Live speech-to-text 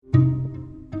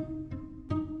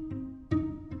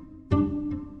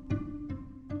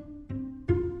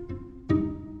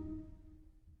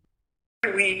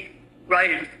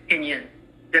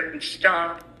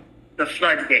stop the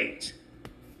floodgates.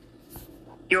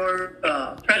 Your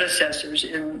predecessors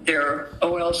in their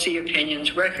OLC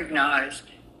opinions recognized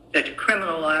that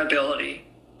criminal liability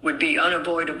would be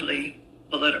unavoidably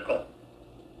political.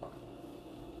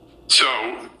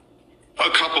 So, a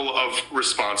couple of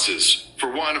responses.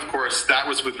 For one, of course, that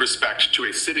was with respect to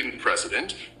a sitting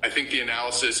president. I think the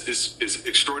analysis is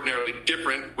extraordinarily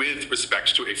different with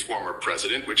respect to a former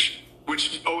president, which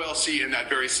OLC in that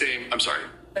very same, I'm sorry.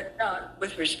 But not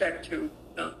with respect to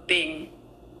being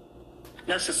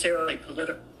necessarily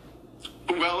political.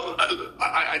 Well,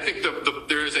 I think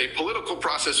there is a political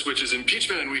process which is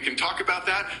impeachment, and we can talk about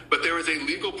that, but there is a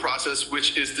legal process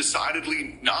which is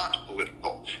decidedly not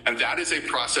political. And that is a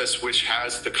process which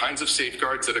has the kinds of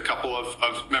safeguards that a couple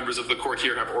of members of the court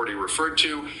here have already referred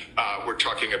to. We're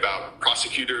talking about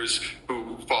prosecutors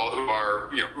who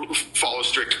follow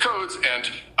strict codes and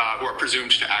who are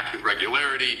presumed to act with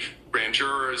regularity, grand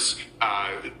jurors,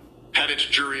 pettit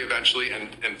jury eventually, and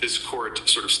this court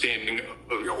sort of standing,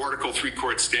 Article 3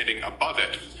 court standing above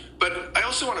it. But I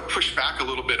also want to push back a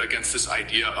little bit against this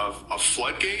idea of a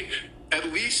floodgate.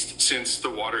 At least since the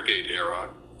Watergate era,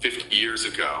 50 years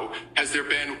ago, has there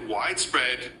been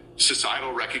widespread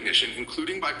societal recognition,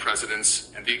 including by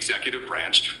presidents and the executive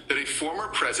branch, that a former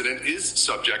president is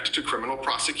subject to criminal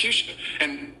prosecution.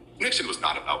 And Nixon was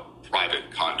not about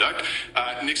private conduct.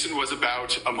 Nixon was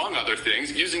about, among other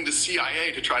things, using the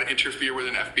CIA to try to interfere with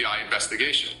an FBI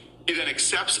investigation. He then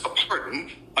accepts a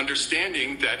pardon,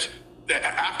 understanding that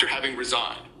after having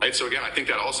resigned, right? So again, I think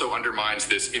that also undermines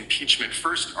this impeachment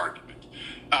first argument.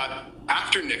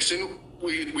 After Nixon,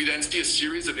 we then see a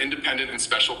series of independent and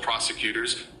special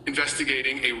prosecutors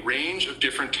investigating a range of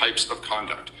different types of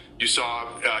conduct. You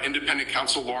saw independent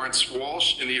counsel Lawrence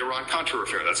Walsh in the Iran-Contra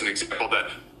affair. That's an example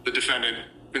that the defendant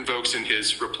invokes in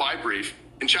his reply brief.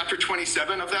 In Chapter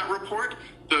 27 of that report,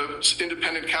 the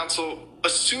independent counsel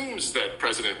assumes that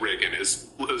President Reagan is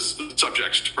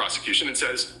subject to prosecution and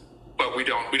says, but we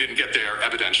didn't get there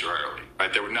evidentiarily,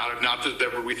 right? There were not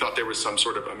that we thought there was some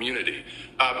sort of immunity.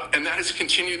 And that has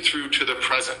continued through to the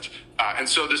present. And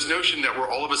so this notion that we're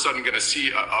all of a sudden going to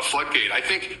see a floodgate, I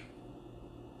think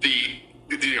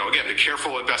again, the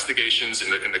careful investigations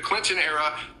in the Clinton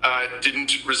era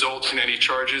didn't result in any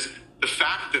charges. The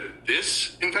fact that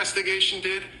this investigation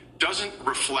doesn't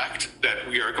reflect that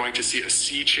we are going to see a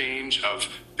sea change of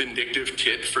vindictive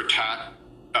tit for tat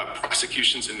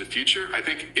prosecutions in the future. I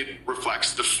think it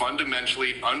reflects the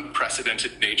fundamentally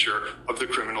unprecedented nature of the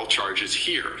criminal charges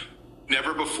here.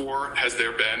 Never before has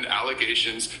there been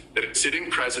allegations that a sitting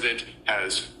president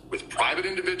has, with private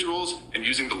individuals and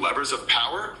using the levers of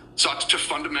power, sought to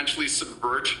fundamentally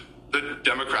subvert the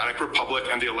democratic republic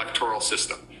and the electoral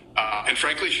system. And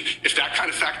frankly, if that kind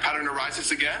of fact pattern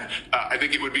arises again, I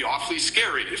think it would be awfully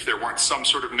scary if there weren't some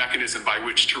sort of mechanism by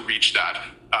which to reach that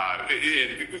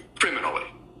criminally.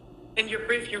 In your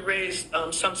brief, you raised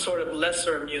some sort of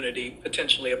lesser immunity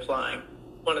potentially applying.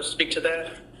 Want to speak to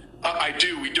that? I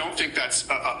do. We don't think that's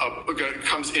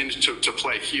comes into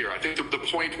play here. I think the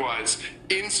point was,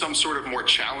 in some sort of more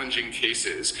challenging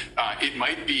cases, it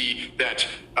might be that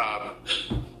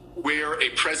where a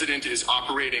president is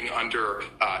operating under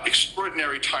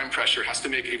extraordinary time pressure, has to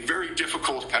make a very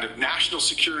difficult kind of national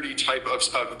security type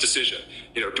of decision.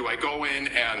 Do I go in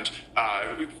and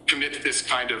commit this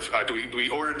kind of, do we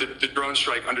order the drone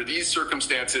strike under these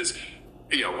circumstances?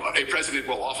 A president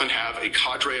will often have a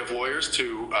cadre of lawyers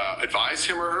to advise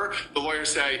him or her. The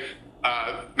lawyers say,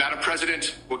 Madam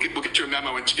President, we'll get you a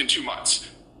memo in 2 months.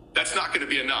 That's not going to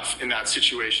be enough in that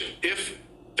situation. If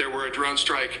there were a drone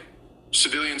strike,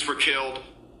 civilians were killed,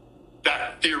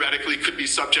 that theoretically could be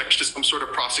subject to some sort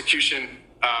of prosecution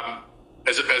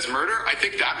as murder. I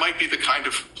think that might be the kind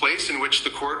of place in which the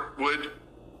court would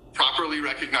properly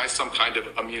recognize some kind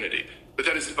of immunity. But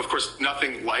that is, of course,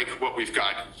 nothing like what we've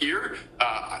got here.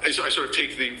 I sort of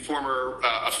take the former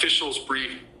official's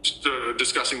brief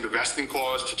discussing the vesting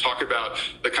clause to talk about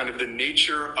the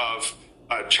nature of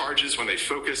charges when they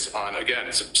focus on,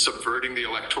 again, subverting the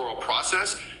electoral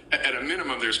process. At a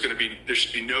minimum, there should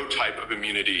be no type of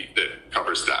immunity that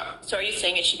covers that. So are you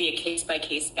saying it should be a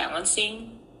case-by-case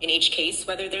balancing in each case,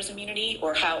 whether there's immunity,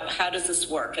 or how does this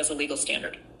work as a legal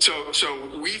standard?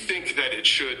 So we think that it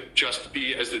should just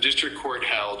be, as the district court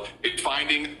held, a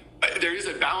finding. There is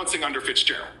a balancing under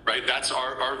Fitzgerald, right? That's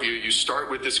our view. You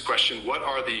start with this question: what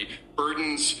are the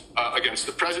burdens against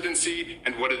the presidency,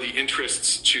 and what are the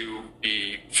interests to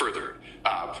be furthered?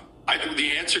 I think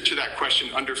the answer to that question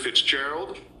under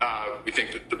Fitzgerald, we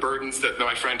think that the burdens that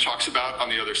my friend talks about on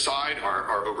the other side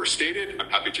are overstated. I'm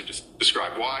happy to just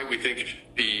describe why. We think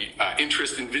the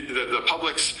interest in the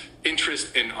public's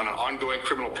interest in on an ongoing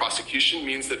criminal prosecution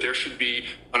means that there should be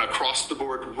an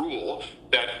across-the-board rule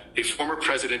that a former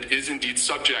president is indeed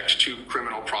subject to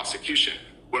criminal prosecution.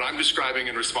 What I'm describing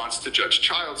in response to Judge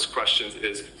Child's questions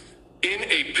is, in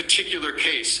a particular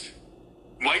case,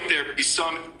 might there be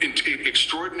some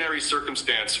extraordinary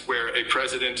circumstance where a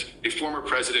former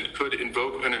president could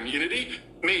invoke an immunity?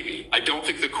 Maybe. I don't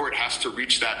think the court has to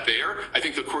reach that there. I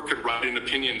think the court could write an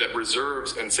opinion that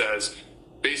reserves and says,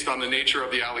 based on the nature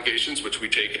of the allegations, which we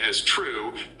take as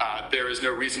true, there is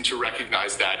no reason to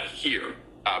recognize that here.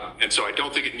 And so I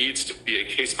don't think it needs to be a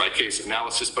case-by-case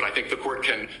analysis, but I think the court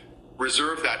can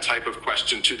reserve that type of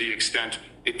question to the extent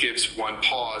it gives one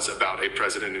pause about a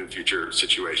president in future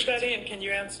situations. To that end, can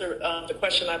you answer the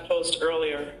question I posed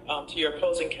earlier to your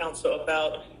opposing counsel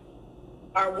about,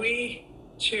 are we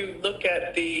to look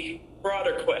at the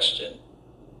broader question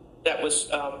that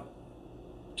was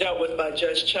dealt with by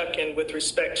Judge Chutkan with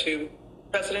respect to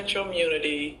presidential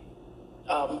immunity,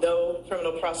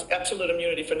 absolute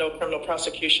immunity for no criminal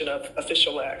prosecution of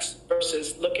official acts,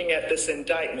 versus looking at this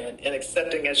indictment and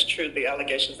accepting as true the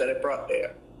allegations that it brought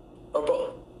there, or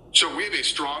both? So we have a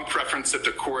strong preference that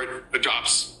the court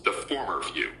adopts the former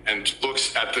view and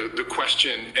looks at the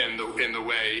question in the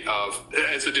way of,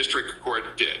 as the district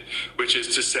court did, which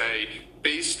is to say,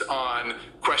 based on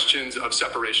questions of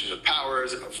separation of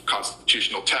powers, of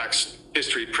constitutional text,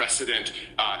 history, precedent,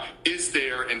 is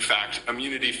there, in fact,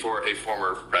 immunity for a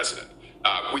former president?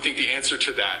 We think the answer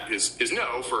to that is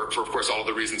no, for of course, all of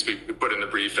the reasons we put in the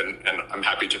brief, and I'm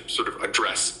happy to sort of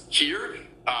address here.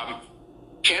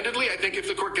 Candidly, I think if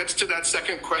the court gets to that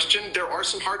second question, there are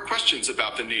some hard questions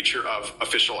about the nature of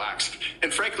official acts.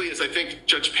 And frankly, as I think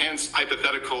Judge Pan's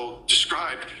hypothetical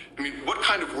described, I mean, what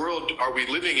kind of world are we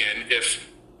living in if,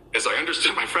 as I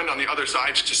understood my friend on the other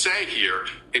side to say here,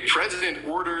 a president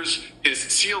orders his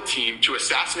SEAL team to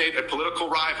assassinate a political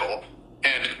rival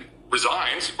and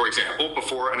resigns, for example,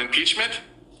 before an impeachment?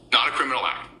 Not a criminal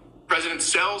act. President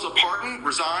sells a pardon,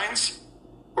 resigns,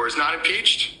 or is not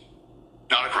impeached?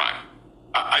 Not a crime.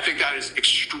 I think that is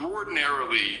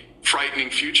extraordinarily frightening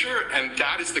future, and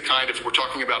that is the kind of, we're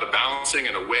talking about a balancing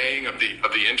and a weighing of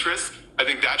the interests. I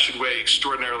think that should weigh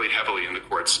extraordinarily heavily in the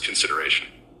court's consideration.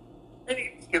 Let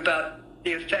me ask you about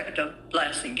the effect of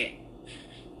Blassingame.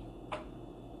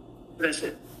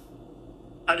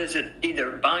 How does it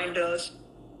either bind us?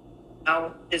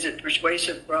 How is it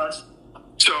persuasive for us?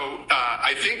 So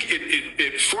I think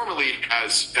it formally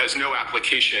has no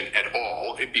application at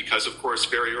all because, of course,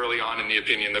 very early on in the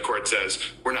opinion, the court says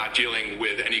we're not dealing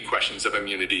with any questions of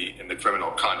immunity in the criminal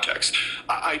context.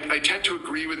 I tend to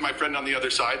agree with my friend on the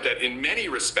other side that in many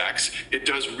respects, it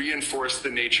does reinforce the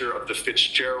nature of the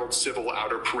Fitzgerald civil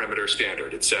outer perimeter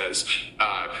standard. It says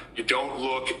you don't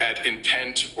look at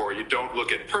intent or you don't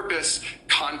look at purpose.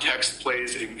 Context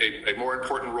plays a more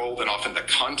important role than often the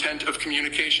content of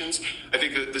communications. I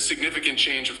think the significant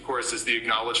change, of course, is the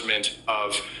acknowledgement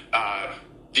of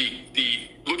the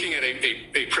looking at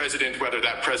a president, whether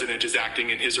that president is acting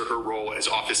in his or her role as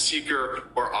office seeker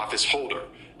or office holder.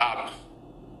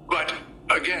 But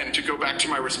again, to go back to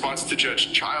my response to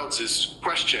Judge Childs'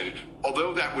 question,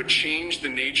 although that would change the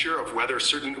nature of whether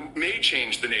certain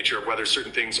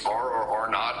things are or are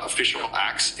not official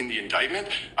acts in the indictment,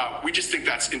 we just think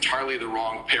that's entirely the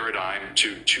wrong paradigm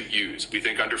to use. We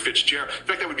think under Fitzgerald, in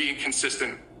fact, that would be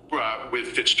inconsistent with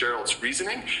Fitzgerald's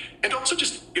reasoning, and also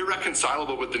just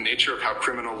irreconcilable with the nature of how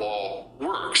criminal law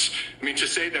works. I mean, to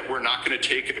say that we're not going to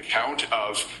take account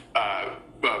of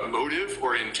motive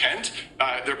or intent,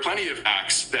 there are plenty of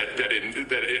acts that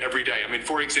every day. I mean,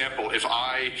 for example, if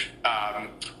I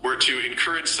were to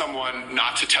encourage someone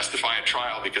not to testify at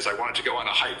trial because I wanted to go on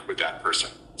a hike with that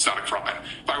person, it's not a crime.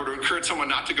 If I were to encourage someone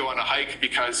not to go on a hike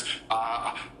because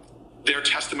their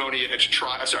testimony at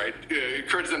trial,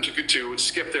 encourage them to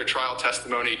skip their trial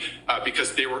testimony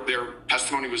because their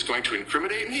testimony was going to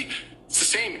incriminate me, it's the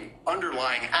same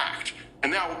underlying act.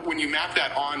 And now when you map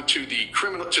that on to the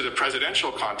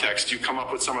presidential context, you come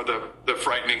up with some of the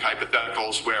frightening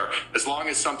hypotheticals where as long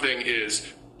as something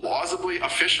is plausibly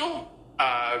official,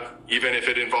 even if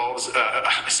it involves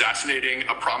assassinating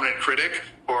a prominent critic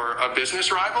or a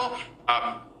business rival,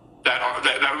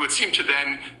 that would seem to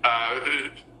then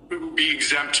be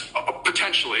exempt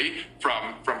potentially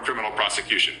from criminal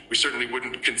prosecution. We certainly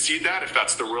wouldn't concede that if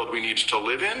that's the world we need to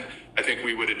live in. I think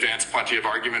we would advance plenty of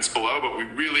arguments below, but we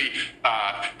really,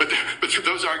 but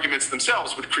those arguments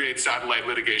themselves would create satellite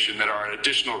litigation that are an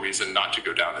additional reason not to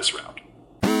go down this route.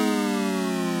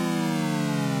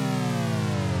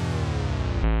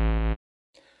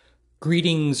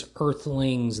 Greetings,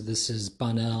 Earthlings. This is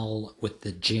Bonnell with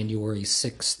the January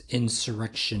 6th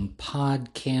Insurrection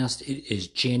Podcast. It is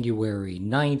January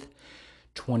 9th,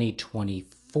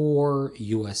 2024,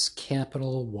 U.S.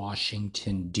 Capitol,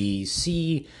 Washington,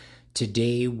 D.C.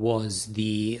 Today was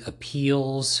the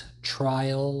appeals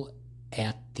trial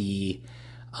at the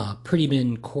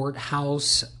Prettyman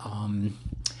Courthouse.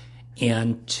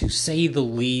 And to say the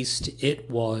least, it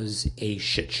was a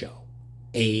shit show.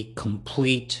 A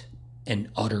complete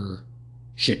and utter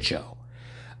shit show.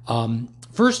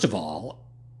 First of all,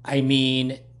 I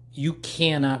mean, you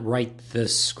cannot write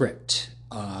this script.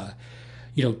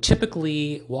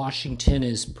 Typically Washington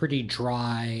is pretty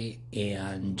dry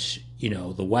and,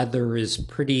 the weather is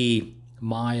pretty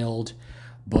mild.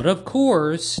 But of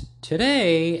course,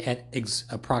 today at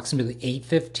approximately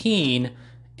 8:15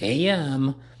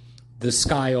 a.m., the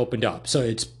sky opened up. So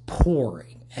it's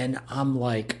pouring. And I'm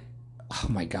like, oh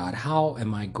my God, how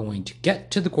am I going to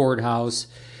get to the courthouse?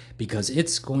 Because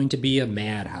it's going to be a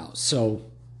madhouse. So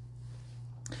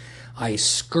I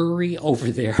scurry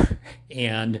over there,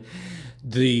 and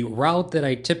the route that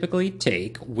I typically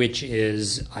take, which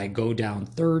is I go down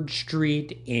 3rd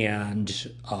Street, and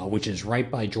which is right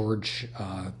by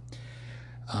Georgetown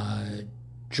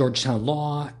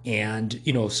Law, and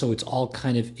so it's all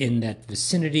kind of in that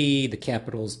vicinity. The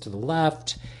Capitol's to the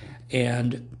left,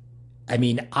 and I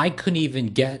mean, I couldn't even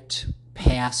get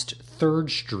past 3rd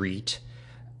Street,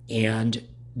 and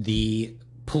the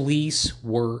police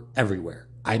were everywhere.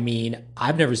 I mean,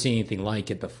 I've never seen anything like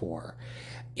it before,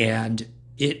 and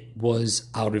it was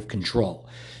out of control.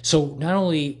 So not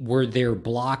only were there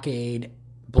blockades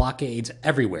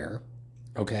everywhere,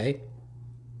 okay,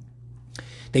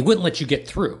 they wouldn't let you get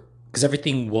through because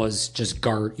everything was just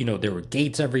guard. There were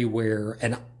gates everywhere,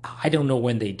 and I don't know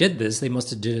when they did this. They must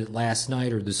have did it last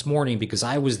night or this morning, because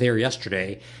I was there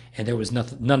yesterday and there was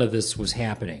none of this was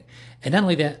happening. And not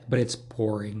only that, but it's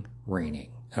pouring, raining,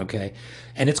 okay?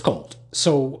 And it's cold.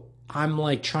 So I'm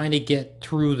like trying to get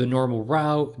through the normal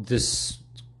route. This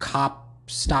cop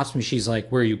stops me. She's like,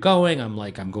 "Where are you going?" I'm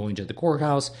like, "I'm going to the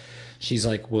courthouse." She's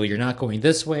like, "Well, you're not going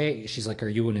this way." She's like, "Are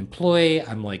you an employee?"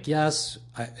 I'm like, "Yes."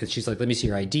 She's like, "Let me see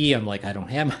your ID." I'm like, "I don't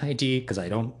have my ID because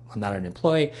I'm not an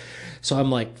employee." So I'm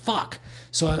like, fuck.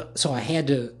 So I had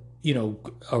to,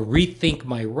 rethink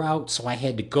my route. So I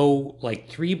had to go like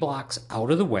 3 blocks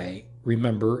out of the way.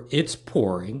 Remember, it's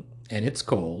pouring and it's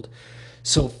cold.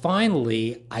 So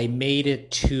finally, I made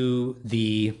it to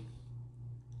the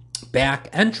back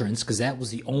entrance because that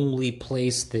was the only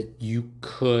place that you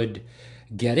could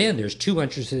get in. There's 2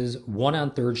 entrances, one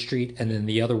on 3rd Street and then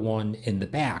the other one in the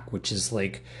back, which is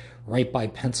like right by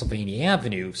Pennsylvania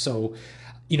Avenue. So,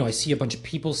 I see a bunch of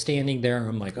people standing there.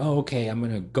 I'm like, oh, okay, I'm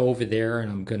going to go over there and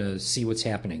I'm going to see what's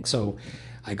happening. So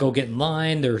I go get in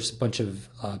line. There's a bunch of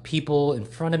people in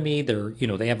front of me.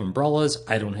 They have umbrellas.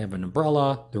 I don't have an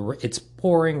umbrella. It's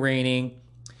pouring, raining.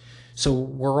 So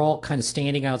we're all kind of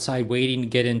standing outside waiting to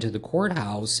get into the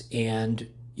courthouse, and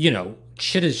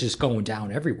shit is just going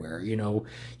down everywhere. You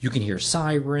can hear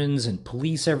sirens and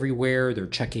police everywhere. They're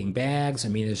checking bags. I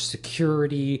mean, there's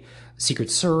security,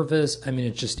 Secret Service. I mean,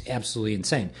 it's just absolutely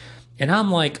insane. And I'm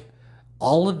like,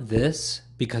 all of this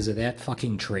because of that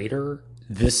fucking traitor.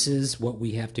 This is what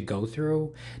we have to go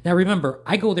through. Now, remember,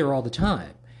 I go there all the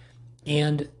time,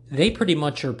 and they pretty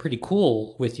much are pretty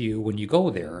cool with you when you go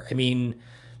there. I mean,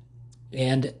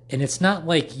 and it's not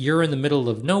like you're in the middle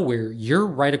of nowhere. You're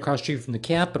right across the street from the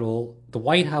Capitol. The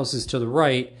White House is to the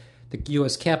right. The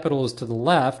U.S. Capitol is to the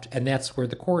left, and that's where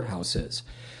the courthouse is.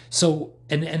 So,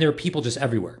 and there are people just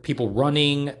everywhere. People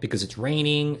running because it's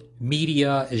raining.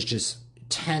 Media is just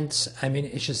tense. I mean,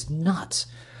 it's just nuts.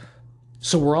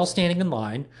 So we're all standing in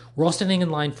line. We're all standing in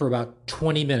line for about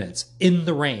 20 minutes in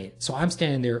the rain. So I'm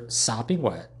standing there sopping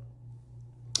wet.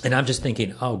 And I'm just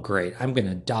thinking, oh, great. I'm going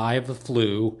to die of the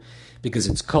flu because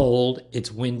it's cold,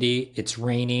 it's windy, it's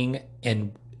raining,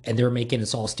 and they're making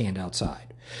us all stand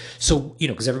outside. So,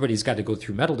 because everybody's got to go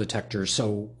through metal detectors.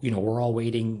 So, we're all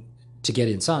waiting to get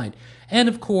inside. And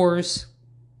of course,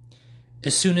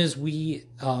 as soon as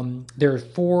there are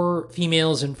 4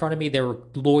 females in front of me. There were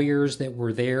lawyers that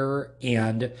were there.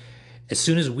 And as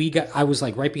soon as I was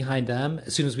like right behind them.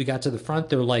 As soon as we got to the front,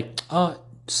 they're like,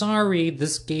 sorry,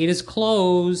 this gate is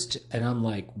closed. And I'm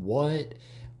like, what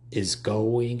is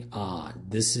going on?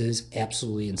 This is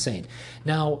absolutely insane.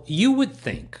 Some you would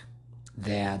think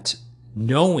that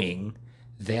knowing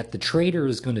that the traitor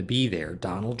is going to be there,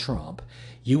 Donald Trump,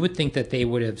 you would think that they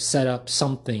would have set up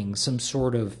some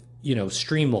sort of,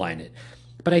 streamline it.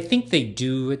 But I think they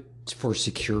do it for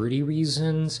security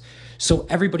reasons. So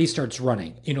everybody starts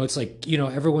running. It's like,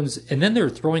 everyone's, and then they're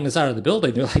throwing us out of the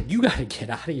building. They're like, you got to get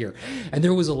out of here. And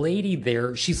there was a lady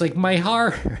there. She's like, my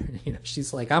heart,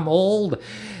 she's like, I'm old.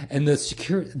 And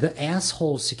the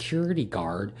asshole security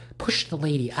guard pushed the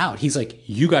lady out. He's like,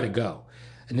 you got to go.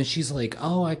 And then she's like,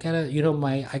 oh, I gotta,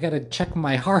 I gotta check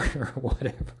my heart or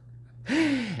whatever.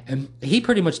 And he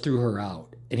pretty much threw her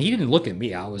out. And he didn't look at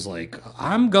me. I was like,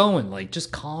 I'm going. Like,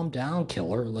 just calm down,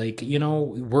 killer. Like,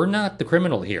 we're not the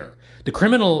criminal here. The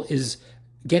criminal is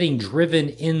getting driven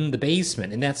in the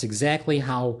basement. And that's exactly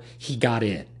how he got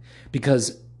in.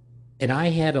 And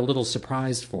I had a little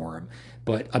surprise for him.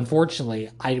 But unfortunately,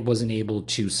 I wasn't able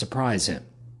to surprise him.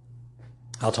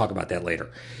 I'll talk about that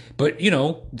later. But,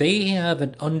 they have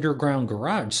an underground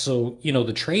garage. So,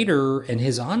 the trader and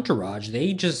his entourage,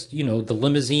 they just, the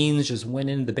limousines just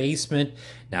went in the basement.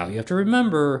 Now, you have to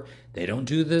remember, they don't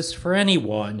do this for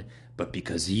anyone. But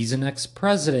because he's an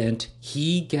ex-president,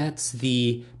 he gets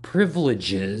the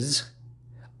privileges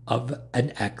of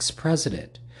an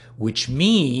ex-president, which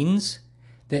means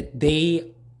that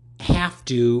they have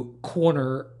to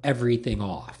corner everything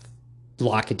off,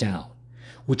 lock it down,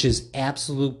 which is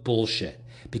absolute bullshit.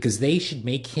 Because they should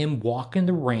make him walk in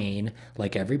the rain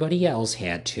like everybody else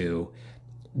had to,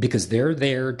 because they're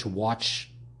there to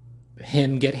watch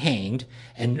him get hanged,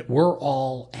 and we're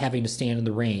all having to stand in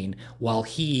the rain while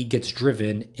he gets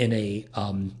driven in a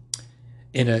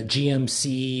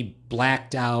GMC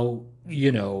blacked out,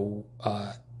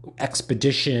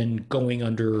 expedition going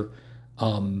under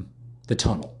the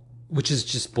tunnel, which is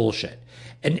just bullshit.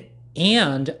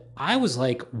 And I was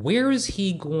like, where is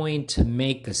he going to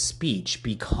make a speech?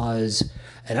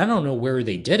 And I don't know where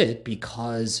they did it,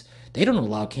 because they don't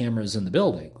allow cameras in the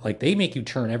building. Like, they make you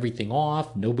turn everything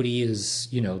off. Nobody is,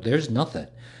 there's nothing.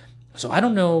 So I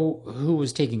don't know who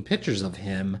was taking pictures of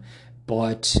him,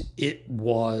 but it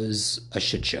was a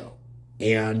shit show.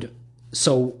 And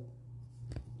so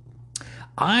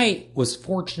I was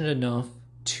fortunate enough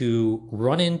to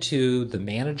run into the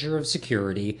manager of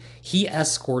security. He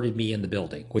escorted me in the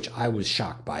building, which I was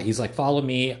shocked by. He's like, follow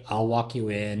me, I'll walk you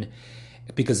in,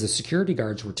 because the security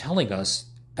guards were telling us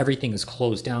everything is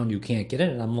closed down, you can't get in.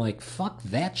 And I'm like, fuck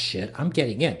that shit, I'm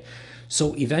getting in.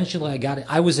 So eventually I got it.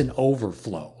 I was in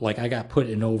overflow. Like, I got put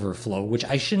in overflow, which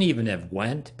I shouldn't even have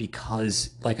went,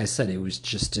 because, like I said, it was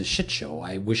just a shit show.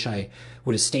 I wish I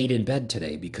would have stayed in bed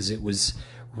today, because it was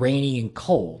rainy and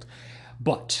cold.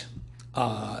 But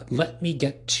let me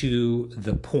get to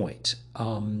the point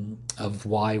of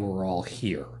why we're all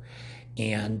here.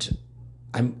 And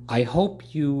I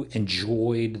hope you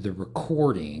enjoyed the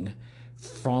recording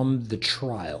from the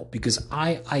trial, because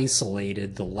I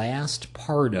isolated the last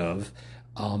part of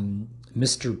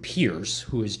Mr. Pierce,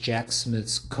 who is Jack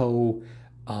Smith's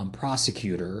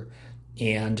co-prosecutor,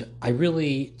 and I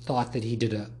really thought that he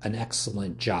did an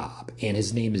excellent job. And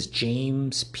his name is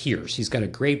James Pierce. He's got a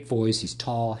great voice. He's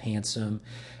tall, handsome,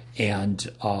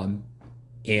 and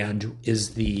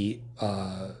is the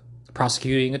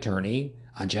prosecuting attorney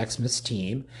on Jack Smith's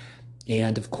team.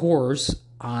 And of course,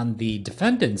 on the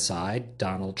defendant's side,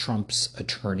 Donald Trump's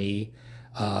attorney,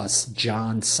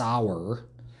 John Sauer.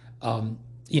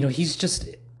 He's just,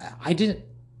 I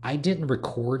didn't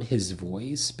record his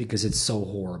voice because it's so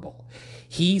horrible.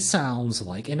 He sounds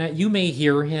like, and you may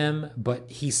hear him, but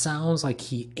he sounds like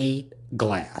he ate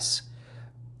glass.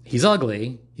 He's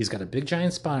ugly. He's got a big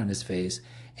giant spot on his face,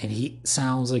 and he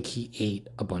sounds like he ate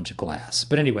a bunch of glass.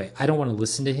 But anyway, I don't want to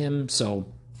listen to him,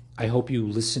 so I hope you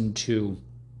listen to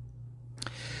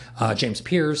James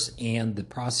Pierce and the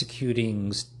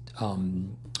prosecuting's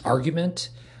argument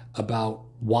about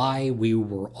why we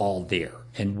were all there.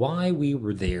 And why we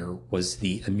were there was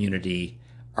the immunity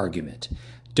argument.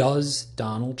 Does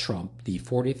Donald Trump, the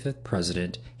 45th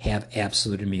president, have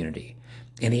absolute immunity?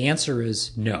 And the answer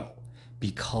is no,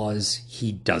 because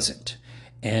he doesn't.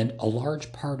 And a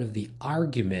large part of the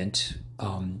argument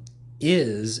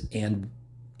is and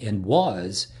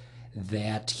was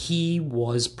that he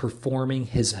was performing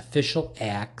his official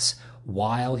acts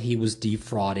while he was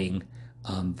defrauding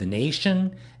the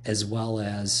nation, as well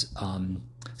as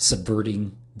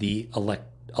subverting the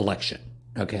election.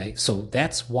 Okay, so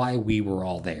that's why we were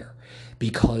all there,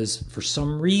 because for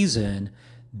some reason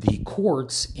the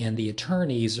courts and the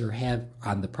attorneys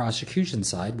on the prosecution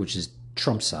side, which is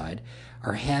Trump's side,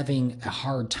 are having a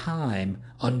hard time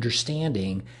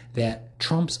understanding that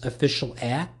Trump's official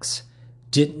acts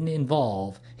didn't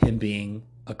involve him being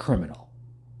a criminal.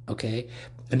 Okay,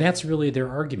 and that's really their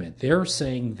argument. They're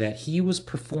saying that he was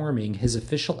performing his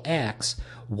official acts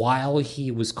while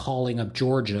he was calling up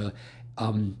Georgia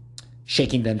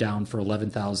shaking them down for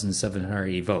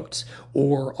 11,780 votes,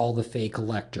 or all the fake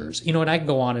electors. And I can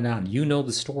go on and on. You know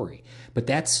the story. But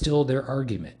that's still their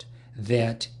argument,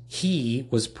 that he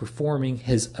was performing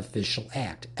his official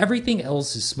act. Everything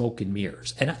else is smoke and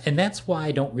mirrors. And that's why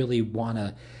I don't really want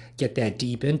to get that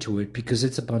deep into it, because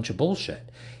it's a bunch of bullshit.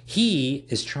 He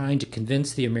is trying to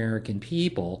convince the American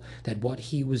people that what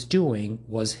he was doing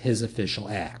was his official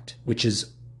act, which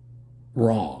is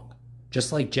wrong.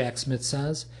 Just like Jack Smith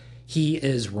says, he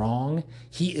is wrong.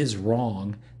 He is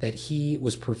wrong that he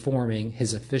was performing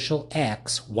his official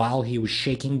acts while he was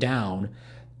shaking down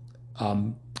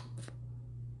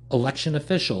election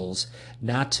officials,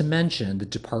 not to mention the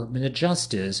Department of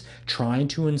Justice trying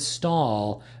to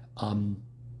install,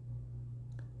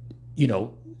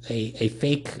 a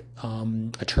fake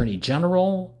attorney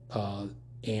general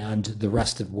and the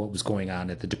rest of what was going on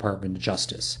at the Department of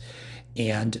Justice.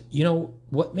 And,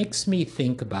 what makes me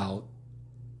think about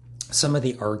some of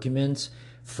the arguments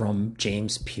from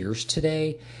James Pierce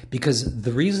today, because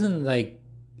the reason that I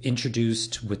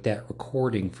introduced with that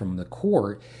recording from the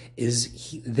court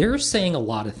is they're saying a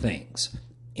lot of things,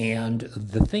 and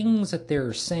the things that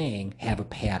they're saying have a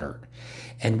pattern.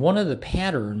 And one of the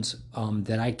patterns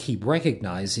that I keep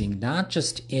recognizing, not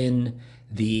just in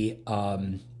the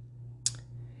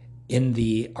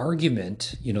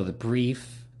argument, the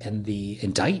brief and the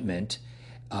indictment,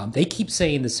 they keep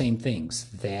saying the same things,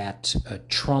 that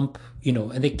Trump,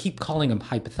 and they keep calling them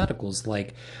hypotheticals,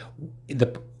 like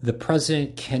the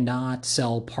president cannot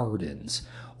sell pardons,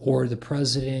 or the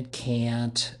president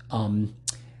can't,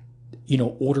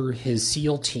 order his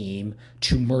SEAL team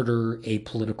to murder a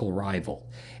political rival,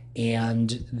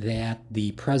 and that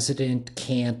the president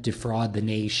can't defraud the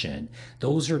nation.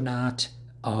 Those are not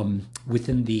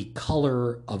within the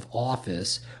color of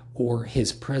office or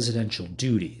his presidential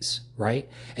duties, right?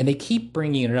 And they keep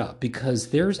bringing it up because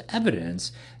there's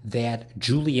evidence that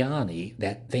Giuliani,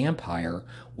 that vampire,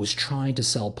 was trying to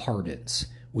sell pardons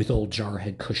with old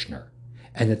Jarhead Kushner,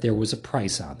 and that there was a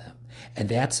price on them. And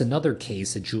that's another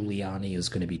case that Giuliani is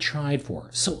going to be tried for.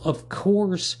 So of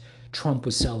course Trump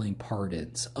was selling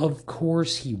pardons. Of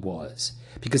course he was,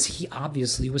 because he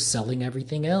obviously was selling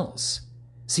everything else.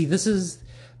 See, this is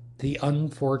the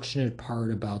unfortunate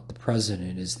part about the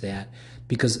president, is that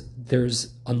because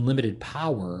there's unlimited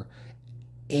power,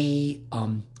 a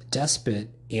despot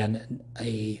and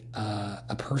a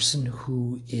person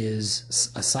who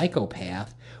is a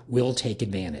psychopath will take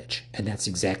advantage, and that's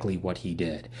exactly what he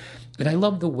did. And I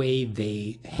love the way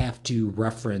they have to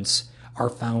reference our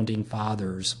founding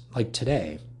fathers, like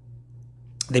today.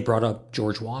 They brought up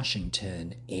George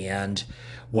Washington and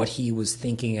what he was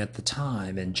thinking at the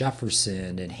time, and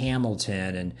Jefferson and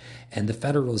Hamilton and the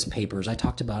Federalist Papers. I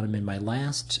talked about him in my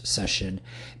last session.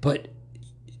 But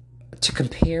to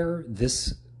compare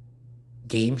this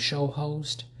game show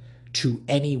host to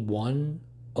any one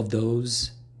of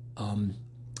those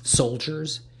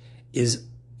soldiers is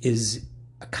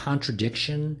a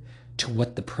contradiction to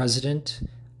what the president's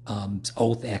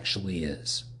oath actually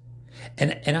is.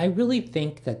 And I really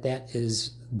think that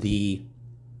is the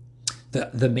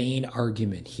main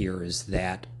argument here, is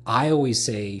that I always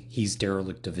say he's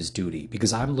derelict of his duty,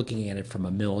 because I'm looking at it from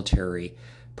a military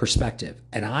perspective.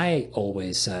 And I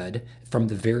always said from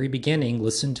the very beginning,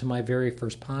 listen to my very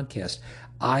first podcast,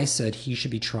 I said he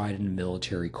should be tried in a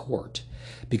military court,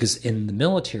 because in the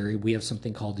military, we have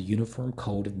something called the Uniform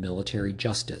Code of Military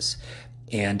Justice.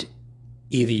 And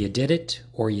either you did it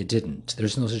or you didn't.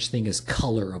 There's no such thing as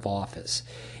color of office.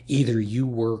 Either you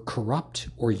were corrupt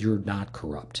or you're not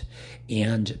corrupt.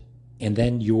 And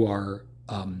then you're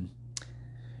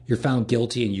found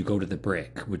guilty and you go to the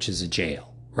brick, which is a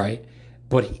jail, right?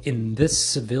 But in this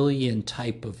civilian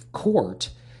type of court,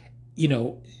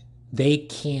 they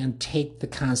can take the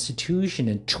Constitution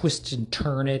and twist and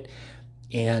turn it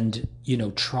and,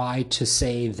 try to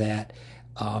say that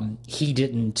he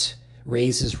didn't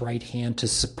raise his right hand to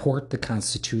support the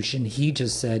Constitution. He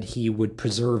just said he would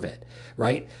preserve it,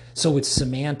 right? So it's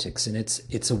semantics, and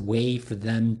it's a way for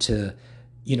them to,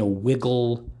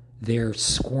 wiggle their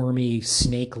squirmy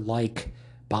snake-like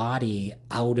body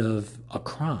out of a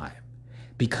crime.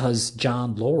 Because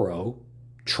John Lauro,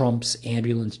 Trump's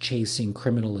ambulance-chasing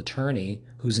criminal attorney,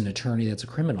 who's an attorney that's a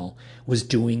criminal, was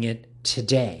doing it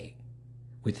today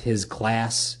with his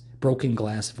broken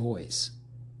glass voice.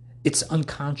 It's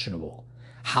unconscionable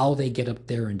how they get up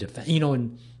there and defend.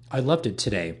 And I loved it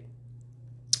today.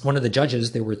 One of the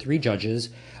judges, there were three judges,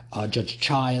 Judge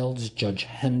Childs, Judge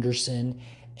Henderson,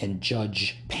 and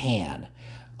Judge Pan.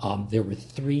 There were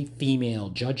three female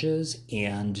judges,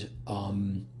 and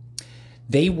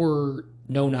they were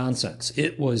no nonsense.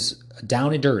 It was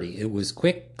down and dirty. It was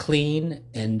quick, clean,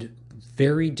 and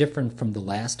very different from the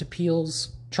last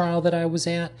appeals trial that I was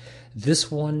at. This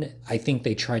one, I think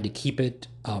they tried to keep it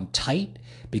tight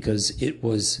because it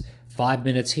was 5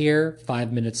 minutes here,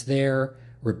 5 minutes there,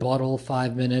 rebuttal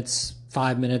 5 minutes,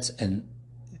 5 minutes, and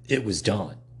it was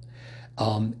done.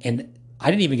 And I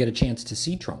didn't even get a chance to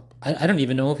see Trump. I don't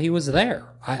even know if he was there.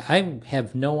 I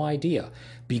have no idea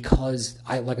because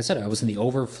like I said, I was in the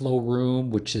overflow room,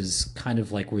 which is kind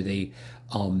of like where they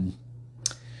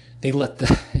let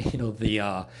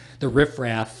the the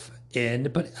riffraff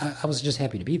in, but I was just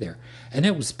happy to be there, and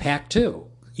it was packed too.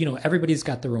 Everybody's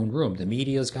got their own room. The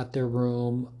media's got their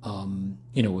room,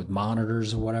 with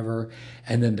monitors or whatever,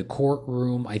 and then the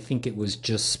courtroom. I think it was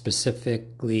just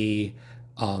specifically,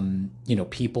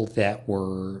 people that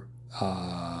were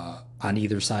on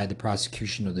either side, the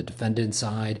prosecution or the defendant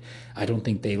side. I don't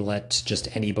think they let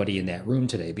just anybody in that room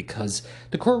today because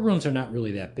the courtrooms are not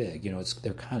really that big.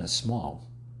 They're kind of small.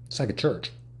 It's like a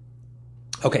church.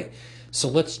 Okay, so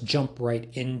let's jump right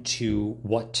into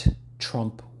what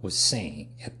Trump was saying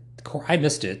at the court. I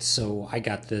missed it, so I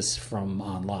got this from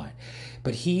online.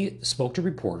 But he spoke to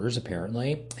reporters,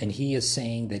 apparently, and he is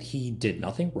saying that he did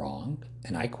nothing wrong,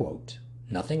 and I quote,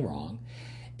 nothing wrong,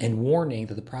 and warning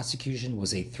that the prosecution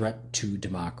was a threat to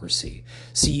democracy.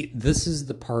 See, this is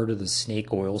the part of the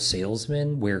snake oil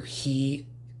salesman where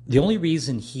the only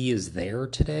reason he is there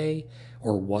today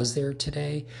or was there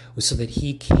today was so that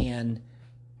he can,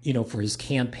 for his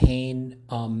campaign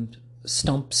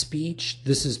stump speech,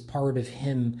 this is part of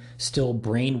him still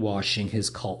brainwashing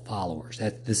his cult followers.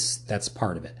 That's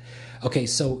part of it. Okay,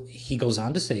 so he goes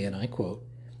on to say, and I quote,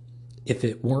 "If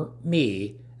it weren't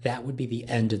me, that would be the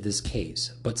end of this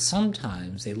case. But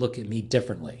sometimes they look at me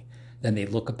differently than they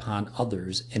look upon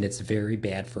others, and it's very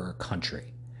bad for our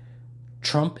country."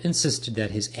 Trump insisted that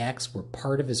his acts were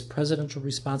part of his presidential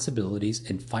responsibilities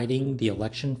in fighting the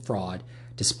election fraud,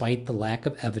 despite the lack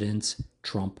of evidence,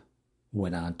 Trump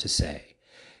went on to say.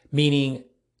 Meaning,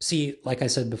 see, like I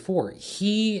said before,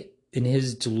 he, in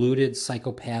his deluded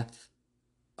psychopath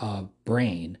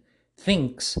brain,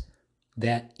 thinks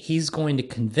that he's going to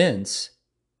convince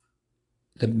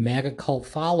the MAGA cult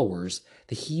followers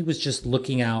that he was just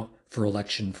looking out for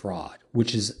election fraud,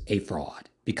 which is a fraud,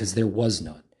 because there was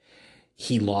none.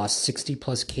 He lost 60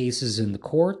 plus cases in the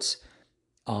courts.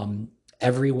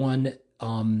 Everyone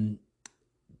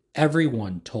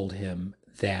told him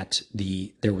that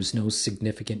there was no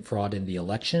significant fraud in the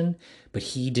election, but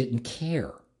he didn't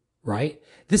care, right?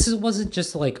 Wasn't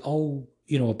just like,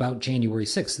 about January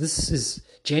 6th.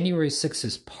 January 6th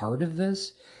is part of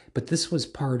this, but this was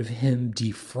part of him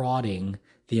defrauding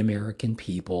the American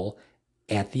people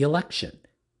at the election.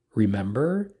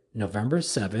 Remember, November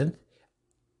 7th,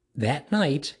 that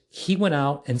night, he went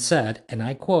out and said, and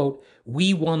I quote,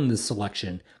 "We won this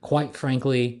election. Quite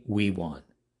frankly, we won."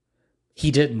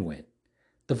 He didn't win.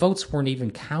 The votes weren't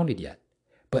even counted yet.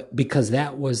 But because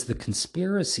that was the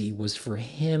conspiracy, was for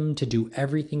him to do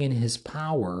everything in his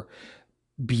power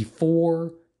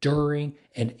before, during,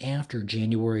 and after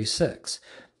January 6th.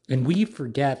 And we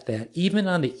forget that even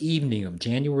on the evening of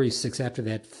January 6th, after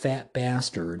that fat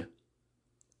bastard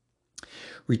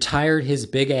retired his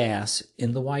big ass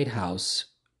in the White House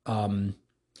to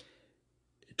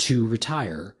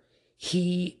retire,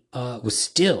 he was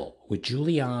still with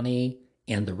Giuliani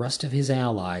and the rest of his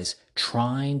allies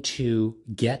trying to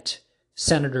get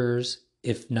senators,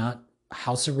 if not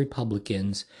House of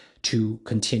Republicans, to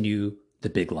continue the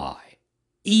big lie.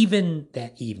 Even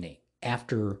that evening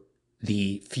after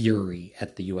the fury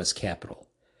at the U.S. Capitol.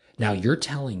 Now you're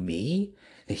telling me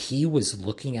that he was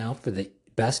looking out for the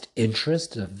best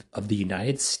interest of the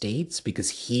United States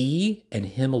because he and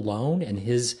him alone and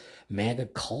his MAGA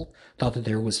cult thought that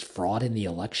there was fraud in the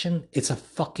election? It's a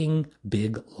fucking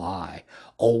big lie.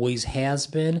 Always has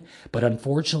been, but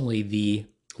unfortunately the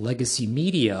legacy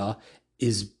media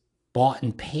is bought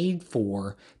and paid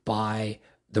for by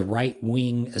the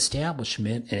right-wing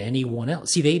establishment and anyone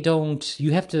else. See,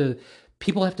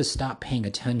 people have to stop paying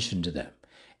attention to them.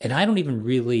 And I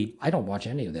don't watch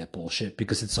any of that bullshit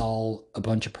because it's all a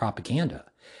bunch of propaganda.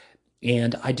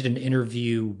 And I did an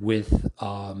interview with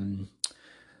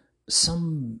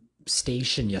some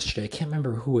station yesterday. I can't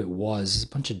remember who it was. A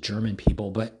bunch of German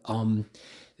people, but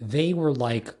they were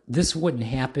like, "This wouldn't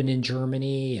happen in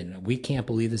Germany, and we can't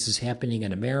believe this is happening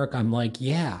in America." I'm like,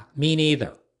 yeah, me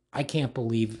neither. I can't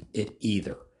believe it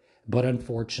either. But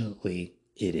unfortunately,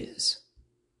 it is.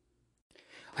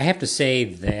 I have to say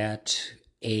that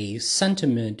a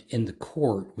sentiment in the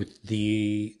court with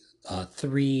the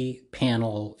 3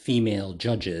 panel female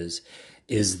judges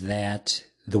is that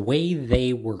the way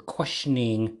they were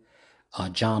questioning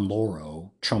John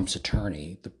Lauro, Trump's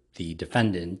attorney, the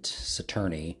defendant's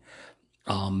attorney,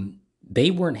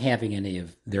 they weren't having any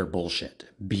of their bullshit,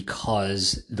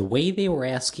 because the way they were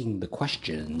asking the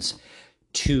questions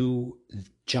to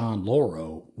John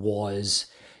Lauro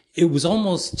it was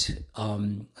almost,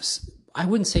 I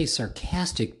wouldn't say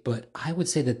sarcastic, but I would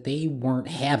say that they weren't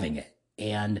having it.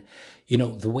 And,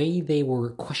 the way they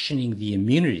were questioning the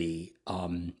immunity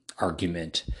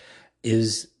argument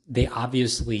is they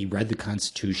obviously read the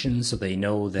Constitution, so they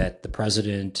know that the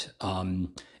president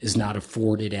is not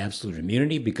afforded absolute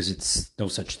immunity because it's no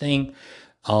such thing,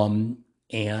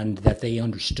 and that they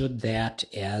understood that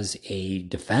as a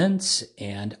defense.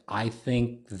 And I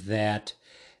think that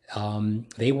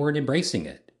they weren't embracing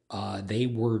it. They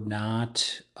were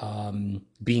not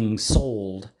being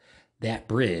sold that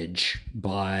bridge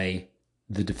by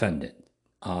the defendant,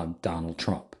 Donald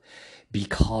Trump,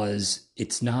 because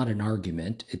it's not an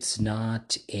argument. It's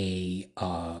not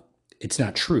it's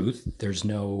not truth. There's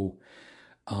no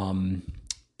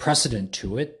precedent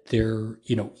to it.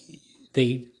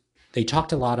 They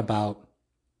talked a lot about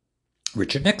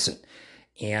Richard Nixon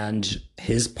and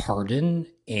his pardon,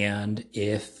 and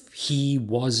if he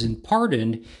wasn't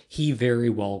pardoned, he very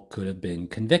well could have been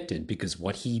convicted, because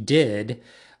what he did,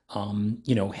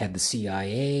 had the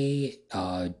CIA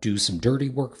do some dirty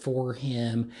work for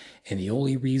him, and the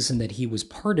only reason that he was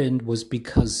pardoned was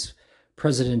because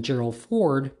President Gerald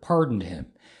Ford pardoned him.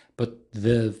 But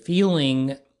the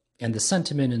feeling and the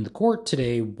sentiment in the court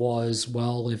today was,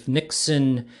 well, if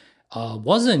Nixon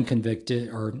wasn't convicted,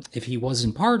 or if he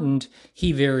wasn't pardoned,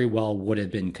 he very well would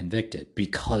have been convicted,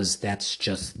 because that's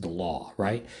just the law,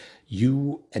 right?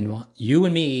 You and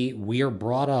me, we are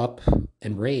brought up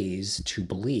and raised to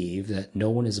believe that no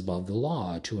one is above the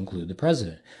law, to include the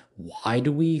president. Why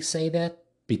do we say that?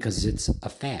 Because it's a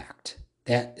fact.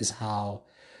 That is how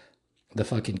the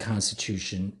fucking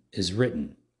Constitution is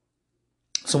written.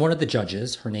 So one of the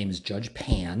judges, her name is Judge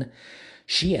Pan,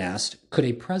 she asked, could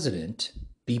a president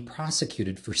be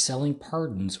prosecuted for selling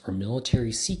pardons or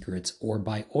military secrets, or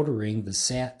by ordering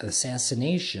the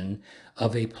assassination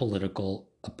of a political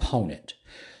opponent?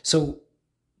 So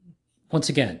once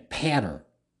again, pattern.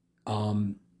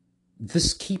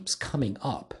 This keeps coming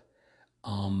up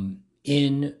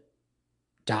in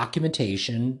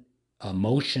documentation,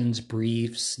 motions,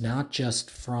 briefs, not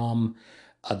just from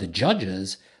the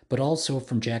judges, but also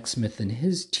from Jack Smith and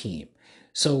his team.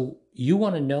 So you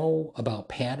want to know about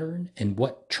pattern and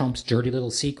what Trump's dirty little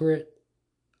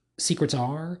secrets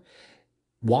are?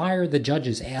 Why are the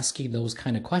judges asking those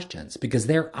kind of questions? Because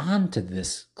they're on to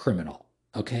this criminal,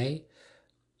 okay?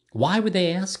 Why would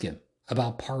they ask him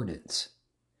about pardons?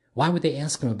 Why would they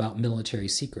ask him about military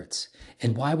secrets?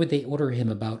 And why would they order him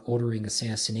about ordering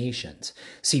assassinations?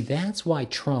 See, that's why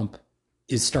Trump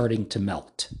is starting to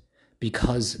melt,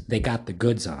 because they got the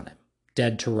goods on him,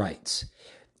 dead to rights.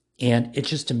 And it's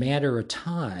just a matter of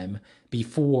time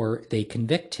before they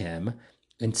convict him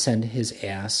and send his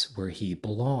ass where he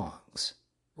belongs,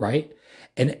 right?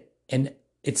 And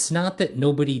it's not that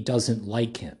nobody doesn't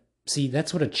like him. See,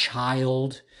 that's what a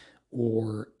child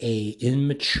or a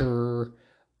immature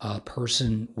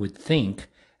person would think,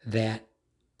 that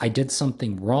I did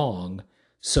something wrong,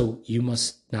 so you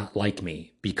must not like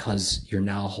me because you're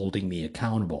now holding me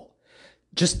accountable.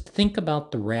 Just think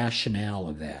about the rationale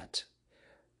of that.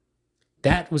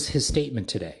 That was his statement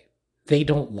today. They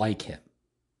don't like him.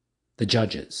 The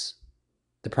judges,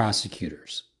 the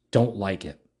prosecutors don't like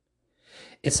him.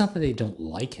 It's not that they don't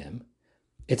like him.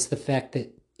 It's the fact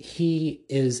that he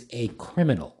is a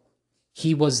criminal.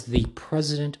 He was the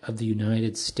president of the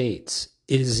United States.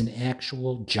 It is an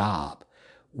actual job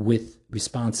with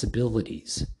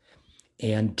responsibilities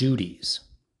and duties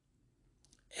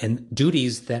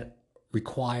that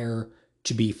require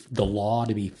the law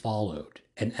to be followed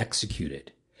and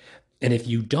executed. And if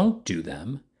you don't do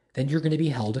them, then you're going to be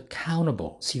held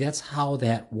accountable. See, that's how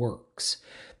that works.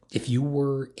 If you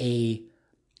were a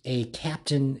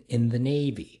captain in the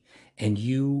Navy and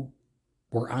you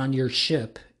were on your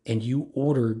ship and you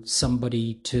ordered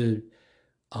somebody to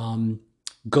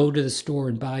go to the store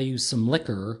and buy you some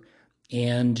liquor,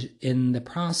 and in the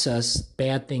process,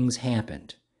 bad things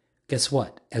happened, guess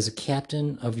what? As a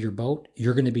captain of your boat,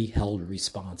 you're going to be held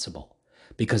responsible,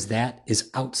 because that is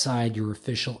outside your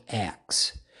official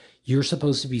acts. You're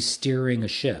supposed to be steering a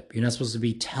ship. You're not supposed to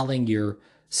be telling your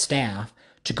staff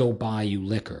to go buy you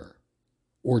liquor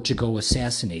or to go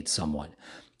assassinate someone.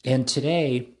 And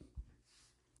today,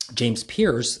 James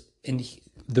Pierce, and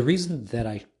the reason that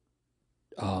I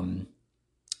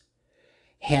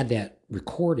had that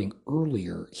recording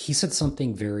earlier, he said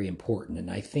something very important.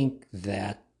 And I think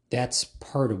that that's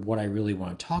part of what I really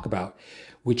want to talk about,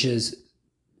 which is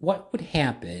what would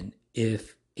happen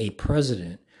if a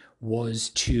president was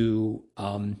to,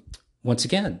 once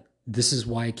again, this is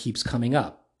why it keeps coming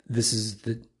up. This is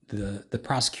the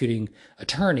prosecuting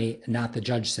attorney, not the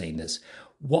judge, saying this.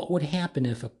 What would happen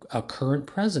if a current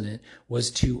president was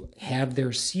to have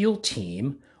their SEAL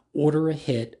team order a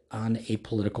hit on a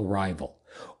political rival?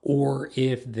 Or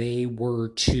if they were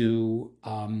to,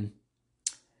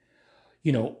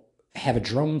 have a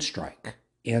drone strike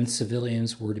and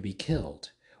civilians were to be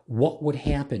killed? What would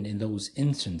happen in those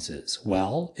instances?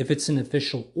 Well, if it's an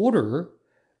official order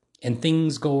and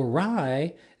things go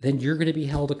awry, then you're going to be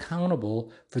held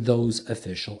accountable for those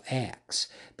official acts.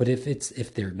 But if it's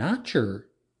not your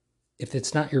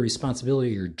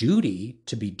responsibility or duty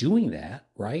to be doing that,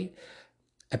 right?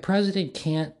 A president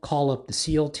can't call up the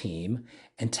SEAL team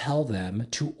and tell them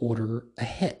to order a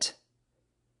hit.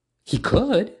 He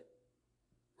could,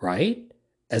 right?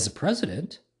 As a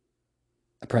president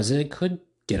could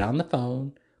get on the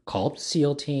phone, call up the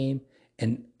SEAL team,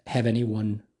 and have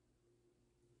anyone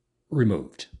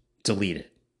removed, deleted,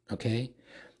 okay?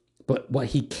 But what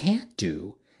he can't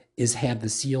do is have the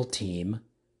SEAL team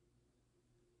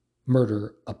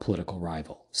murder a political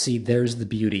rival. See, there's the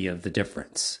beauty of the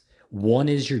difference. One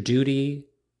is your duty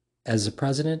as a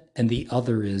president, and the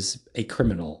other is a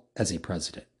criminal as a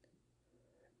president.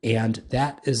 And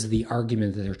that is the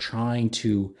argument that they're trying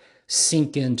to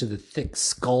sink into the thick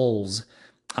skulls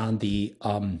on the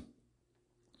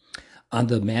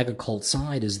MAGA cult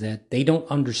side, is that they don't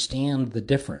understand the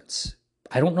difference.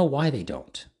 I don't know why they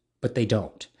don't, but they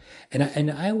don't.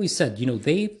 And I always said,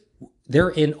 they're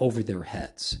in over their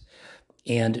heads.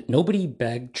 And nobody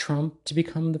begged Trump to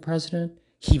become the president.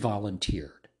 He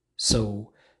volunteered.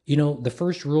 So, the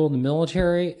first rule in the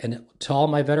military, and to all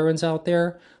my veterans out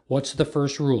there, what's the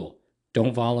first rule?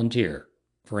 Don't volunteer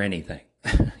for anything.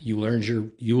 You learned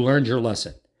your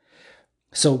lesson.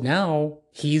 So now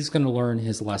he's going to learn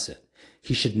his lesson.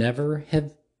 He should never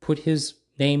have put his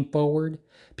name forward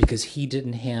because he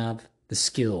didn't have the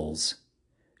skills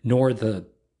nor the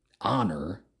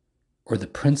honor or the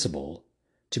principle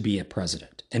to be a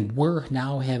president. And we're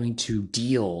now having to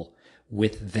deal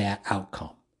with that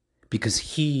outcome because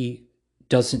he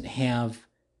doesn't have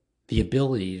the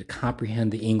ability to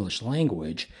comprehend the English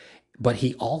language, but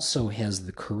he also has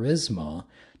the charisma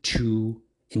to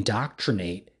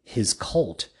indoctrinate his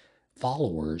cult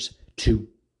followers to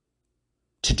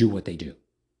do what they do.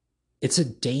 It's a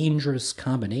dangerous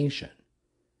combination.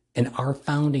 And our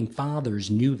founding fathers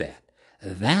knew that.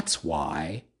 That's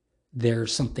why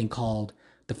there's something called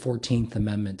the 14th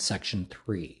Amendment, Section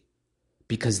 3,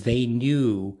 because they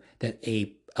knew that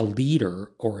a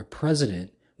leader or a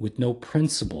president with no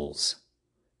principles,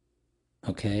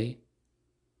 okay,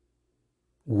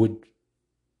 would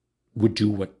do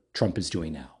what Trump is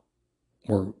doing now,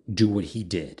 or do what he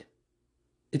did.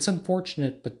 It's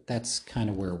unfortunate, but that's kind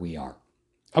of where we are.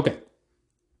 Okay.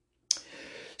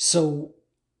 So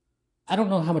I don't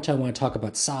know how much I want to talk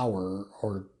about Sauer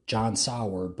or John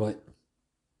Sauer, but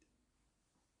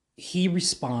he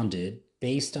responded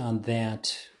based on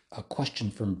that a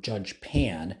question from Judge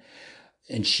Pan,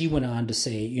 and she went on to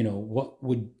say, what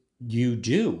would you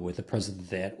do with a president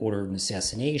that ordered an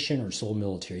assassination or sold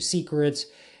military secrets?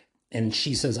 And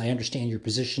she says, I understand your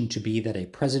position to be that a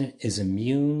president is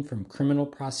immune from criminal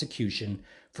prosecution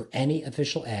for any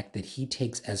official act that he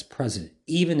takes as president,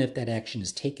 even if that action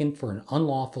is taken for an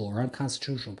unlawful or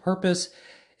unconstitutional purpose.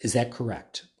 Is that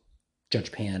correct?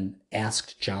 Judge Pan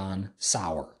asked John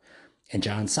Sauer. And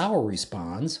John Sauer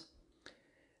responds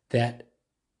that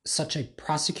such a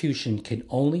prosecution can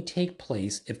only take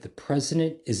place if the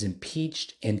president is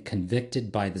impeached and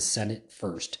convicted by the Senate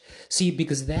first. See,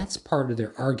 because that's part of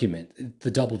their argument, the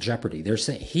double jeopardy.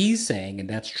 He's saying, and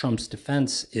that's Trump's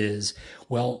defense, is,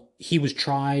 well, he was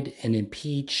tried and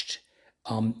impeached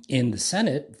in the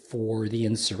Senate for the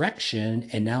insurrection,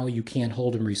 and now you can't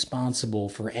hold him responsible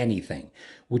for anything,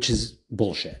 which is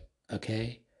bullshit,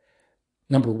 okay?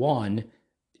 Number one,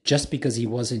 just because he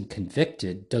wasn't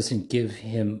convicted doesn't give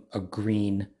him a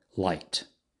green light.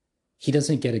 He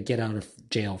doesn't get a get out of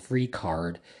jail free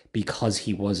card because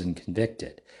he wasn't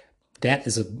convicted. That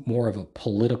is more of a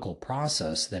political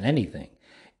process than anything.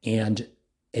 And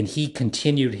he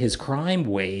continued his crime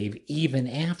wave even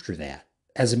after that.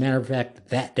 As a matter of fact,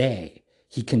 that day,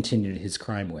 he continued his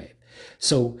crime wave.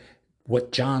 So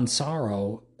what John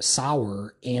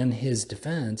Sauer and his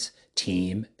defense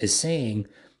team is saying,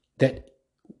 that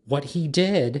what he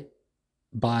did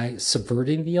by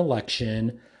subverting the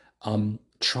election,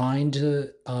 trying to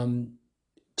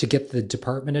to get the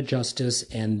Department of Justice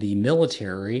and the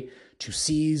military to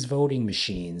seize voting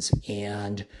machines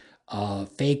and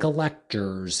fake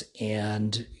electors,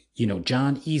 and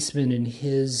John Eastman and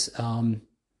his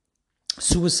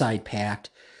suicide pact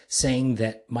saying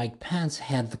that Mike Pence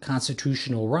had the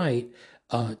constitutional right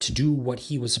to do what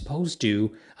he was supposed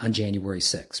to on January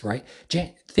 6th, right?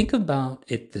 Think about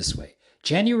it this way.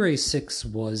 January 6th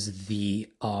was the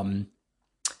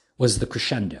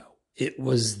crescendo. It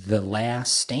was the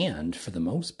last stand, for the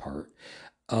most part,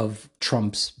 of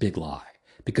Trump's big lie,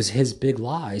 because his big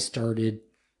lie started,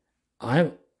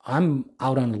 I'm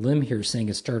out on a limb here saying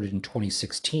it started in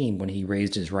 2016 when he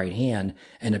raised his right hand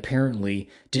and apparently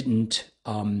didn't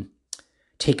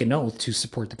take an oath to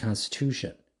support the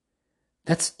Constitution.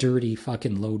 That's dirty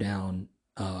fucking low down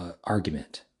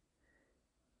argument.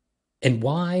 And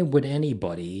why would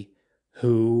anybody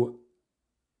who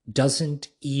doesn't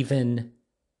even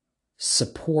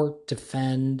support,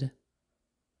 defend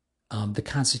the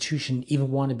Constitution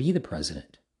even want to be the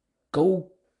president?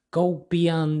 Go be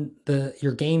on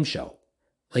your game show.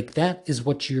 Like, that is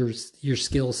what your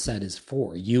skill set is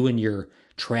for, you and your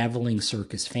traveling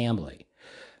circus family.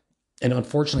 And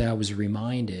unfortunately, I was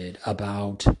reminded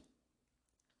about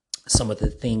some of the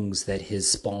things that his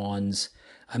spawns,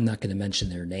 I'm not going to mention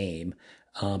their name,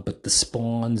 but the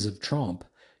spawns of Trump,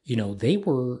 they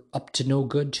were up to no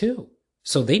good too.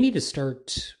 So they need to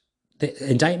start, the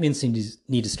indictments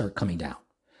need to start coming down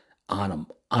on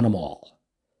them all.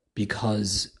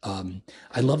 Because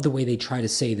I love the way they try to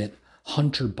say that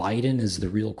Hunter Biden is the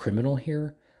real criminal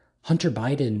here. Hunter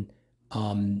Biden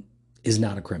is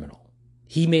not a criminal.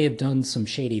 He may have done some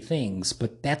shady things,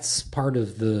 but that's part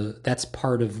of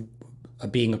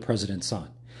being a president's son.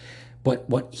 But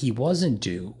what he wasn't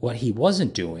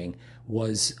doing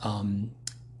was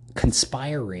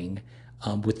conspiring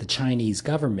with the Chinese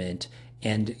government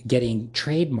and getting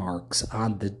trademarks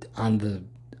on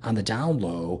the down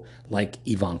low, like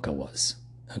Ivanka was.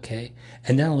 Okay.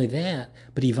 And not only that,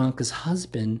 but Ivanka's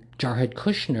husband, Jared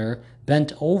Kushner,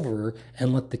 bent over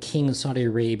and let the king of Saudi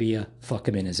Arabia fuck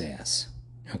him in his ass.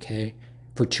 Okay.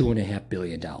 For $2.5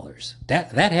 billion.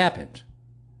 That happened.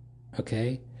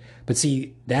 Okay. But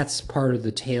see, that's part of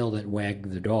the tail that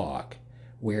wagged the dog,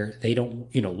 where they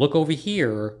don't, look over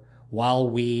here while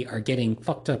we are getting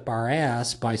fucked up our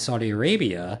ass by Saudi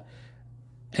Arabia.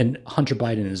 And Hunter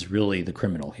Biden is really the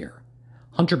criminal here.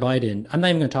 Hunter Biden, I'm not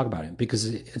even going to talk about him because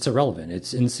it's irrelevant.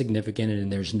 It's insignificant,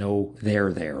 and there's no there,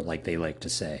 like they like to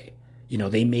say.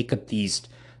 They make up these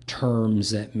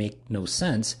terms that make no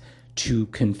sense to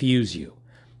confuse you.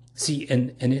 See,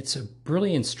 and it's a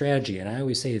brilliant strategy, and I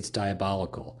always say it's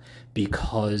diabolical,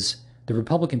 because the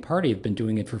Republican Party have been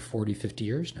doing it for 40, 50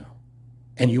 years now.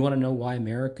 And you want to know why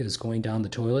America is going down the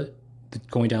toilet,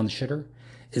 going down the shitter?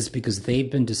 Is because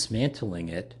they've been dismantling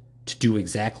it to do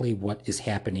exactly what is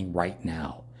happening right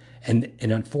now. And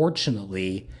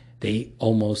unfortunately, they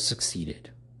almost succeeded.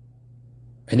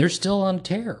 And they're still on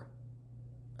tear.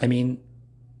 I mean,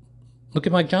 look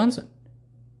at Mike Johnson.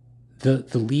 The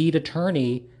lead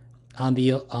attorney on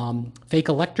the fake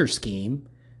elector scheme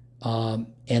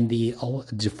and the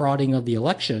defrauding of the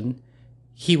election,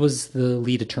 he was the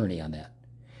lead attorney on that.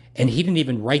 And he didn't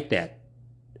even write that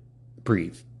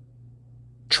brief.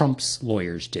 Trump's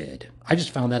lawyers did. I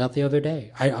just found that out the other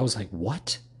day. I was like,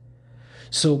 what?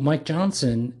 So Mike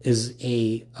Johnson is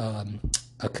a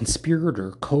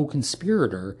conspirator,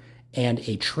 co-conspirator, and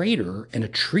a traitor, and a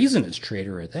treasonous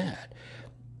traitor at that.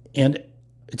 And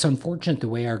it's unfortunate the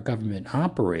way our government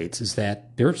operates is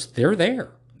that they're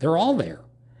there. They're all there.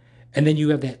 And then you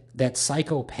have that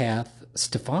psychopath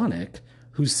Stefanik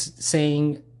who's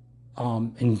saying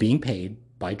and being paid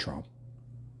by Trump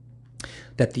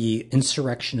that the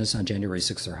insurrectionists on January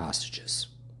 6th are hostages.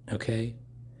 Okay?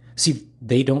 See,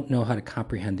 they don't know how to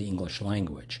comprehend the English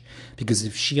language, because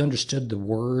if she understood the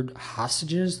word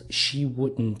hostages, she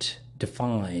wouldn't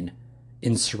define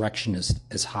insurrectionists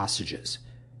as hostages.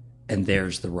 And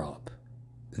there's the rub.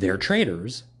 They're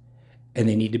traitors, and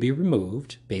they need to be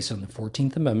removed based on the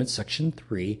 14th Amendment, Section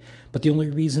 3. But the only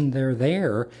reason they're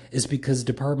there is because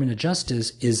the Department of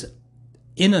Justice is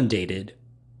inundated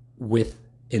with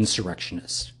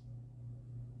insurrectionists.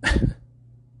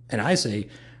 And I say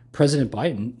President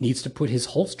Biden needs to put his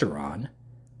holster on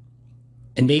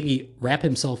and maybe wrap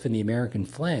himself in the American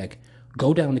flag,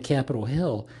 go down to Capitol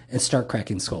Hill and start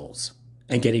cracking skulls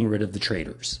and getting rid of the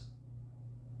traitors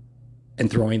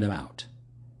and throwing them out.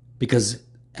 Because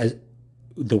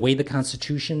the way the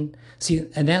Constitution, see,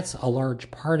 and that's a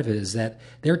large part of it, is that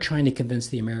they're trying to convince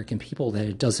the American people that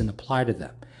it doesn't apply to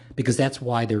them. Because that's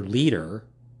why their leader,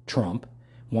 Trump,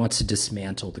 wants to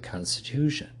dismantle the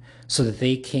Constitution so that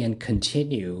they can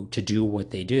continue to do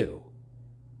what they do.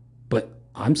 But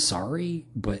I'm sorry,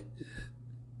 but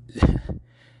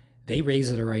they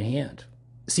raise their right hand.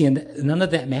 See, and none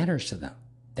of that matters to them.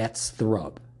 That's the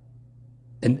rub.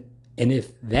 And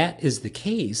if that is the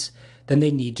case, then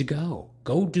they need to go.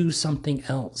 Go do something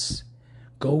else.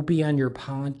 Go be on your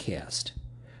podcast.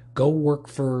 Go work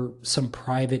for some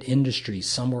private industry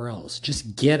somewhere else.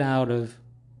 Just get out of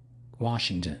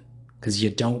Washington, because you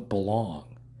don't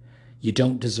belong. You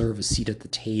don't deserve a seat at the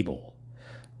table.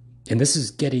 And this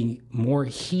is getting more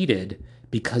heated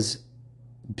because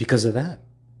of that.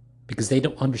 Because they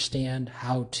don't understand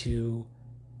how to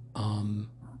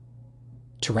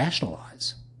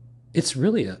rationalize. It's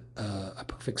really a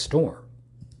perfect storm.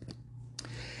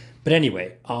 But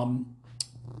anyway,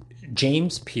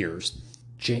 James Pierce,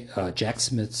 Jack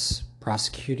Smith's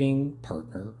prosecuting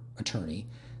attorney,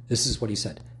 this is what he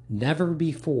said. Never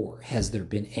before has there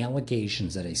been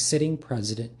allegations that a sitting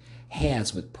president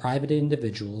has, with private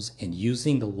individuals and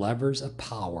using the levers of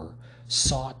power,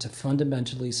 sought to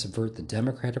fundamentally subvert the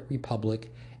democratic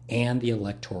republic and the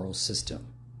electoral system.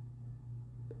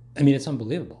 I mean, it's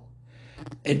unbelievable.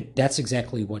 And that's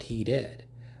exactly what he did.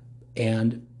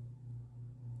 And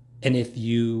if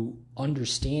you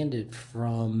understand it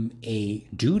from a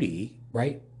duty,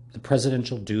 right? The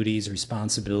presidential duties,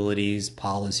 responsibilities,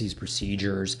 policies,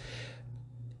 procedures.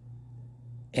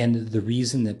 And the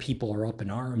reason that people are up in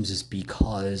arms is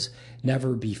because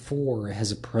never before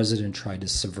has a president tried to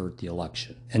subvert the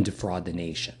election and defraud the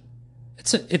nation.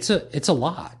 It's a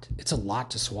lot. It's a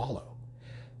lot to swallow.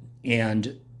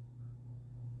 And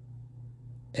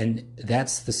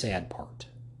that's the sad part.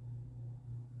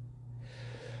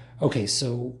 Okay,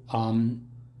 so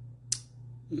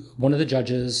one of the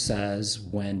judges says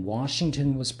when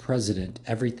Washington was president,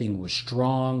 everything was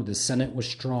strong. The Senate was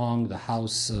strong. The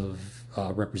House of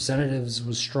Representatives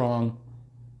was strong.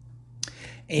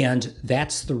 And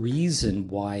that's the reason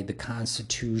why the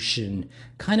Constitution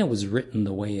kind of was written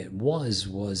the way it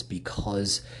was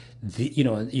because,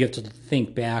 you have to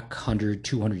think back 100,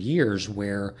 200 years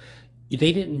where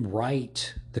they didn't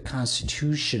write the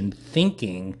Constitution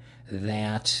thinking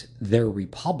that their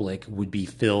republic would be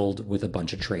filled with a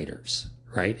bunch of traitors,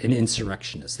 right? And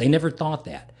insurrectionists. They never thought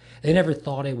that. They never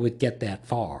thought it would get that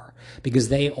far because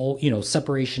they all,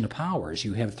 separation of powers.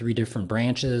 You have 3 different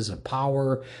branches of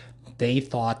power. They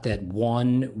thought that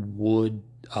one would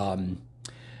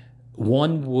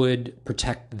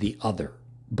protect the other.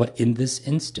 But in this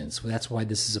instance, that's why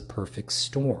this is a perfect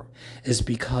storm, is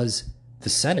because the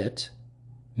Senate,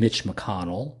 Mitch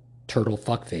McConnell, Turtle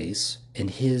Fuckface, and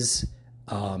his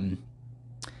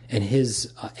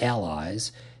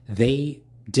allies, they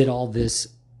did all this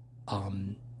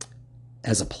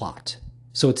as a plot.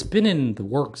 So it's been in the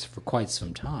works for quite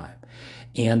some time.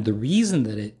 And the reason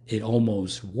that it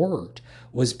almost worked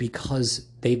was because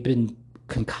they've been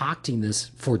concocting this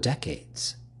for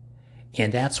decades.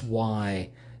 And that's why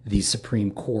the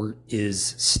Supreme Court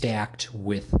is stacked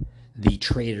with the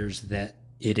traitors that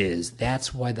it is.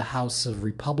 That's why the House of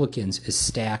Republicans is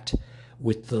stacked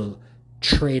with the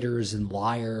traitors and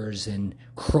liars and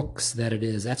crooks that it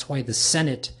is. That's why the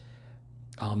Senate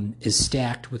is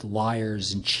stacked with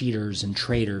liars and cheaters and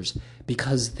traitors,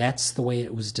 because that's the way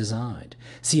it was designed.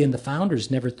 See, and the founders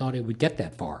never thought it would get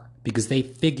that far because they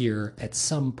figure at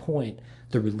some point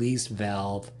the release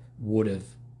valve would have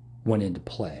went into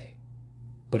play.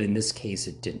 But in this case,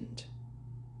 it didn't.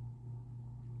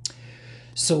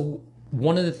 So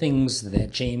one of the things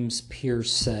that James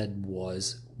Pierce said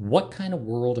was, what kind of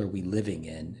world are we living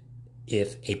in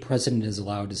if a president is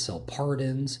allowed to sell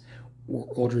pardons or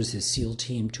orders his SEAL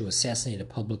team to assassinate a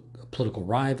political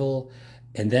rival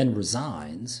and then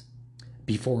resigns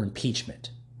before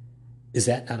impeachment? Is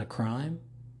that not a crime?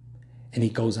 And he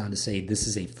goes on to say, this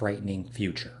is a frightening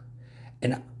future.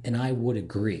 And I would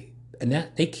agree. And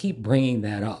that they keep bringing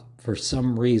that up for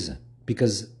some reason,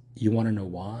 because you want to know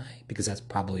why? Because that's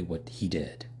probably what he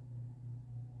did.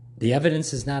 The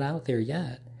evidence is not out there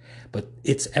yet, but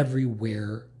it's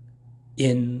everywhere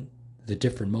in the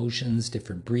different motions,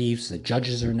 different briefs. The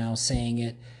judges are now saying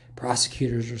it.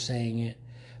 Prosecutors are saying it.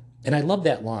 And I love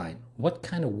that line. What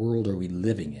kind of world are we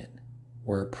living in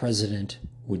where a president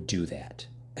would do that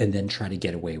and then try to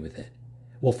get away with it?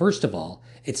 Well, first of all,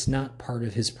 it's not part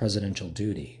of his presidential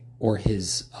duty or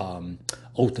his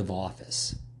oath of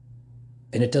office.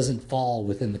 And it doesn't fall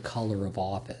within the color of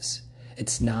office.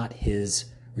 It's not his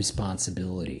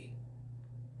responsibility.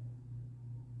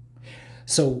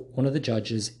 So one of the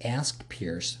judges asked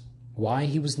Pierce, why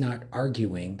he was not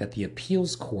arguing that the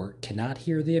appeals court cannot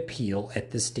hear the appeal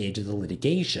at this stage of the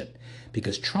litigation,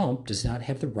 because Trump does not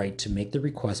have the right to make the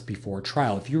request before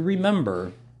trial. If you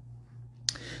remember,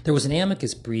 there was an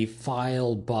amicus brief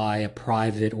filed by a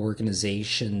private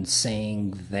organization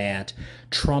saying that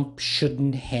Trump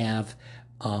shouldn't have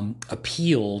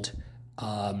appealed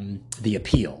the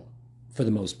appeal for the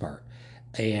most part,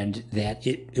 and that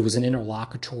it was an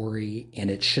interlocutory and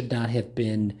it should not have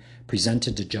been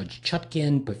presented to Judge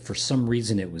Chutkan, but for some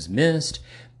reason it was missed,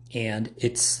 and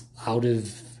it's out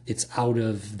of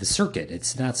the circuit.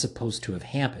 It's not supposed to have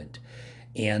happened.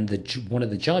 And one of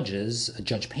the judges,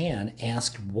 Judge Pan,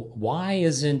 asked, why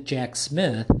isn't Jack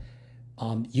Smith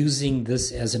using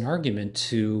this as an argument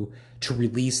to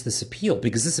release this appeal?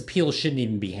 Because this appeal shouldn't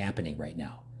even be happening right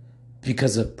now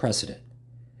because of precedent.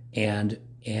 And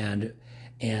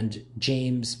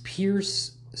James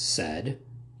Pierce said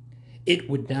it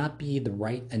would not be the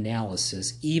right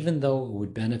analysis, even though it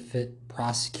would benefit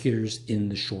prosecutors in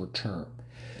the short term.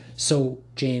 So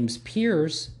James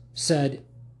Pierce said,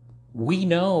 we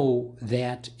know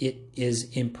that it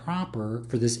is improper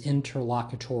for this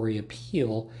interlocutory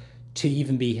appeal to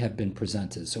even have been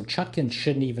presented. So Chutkan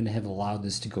shouldn't even have allowed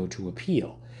this to go to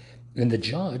appeal. And the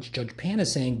Judge Pan,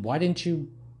 is saying, why didn't you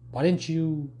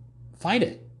fight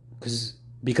it? Because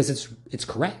it's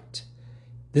correct.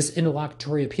 This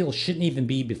interlocutory appeal shouldn't even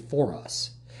be before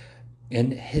us.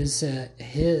 And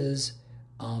his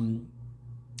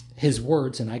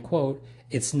words, and I quote,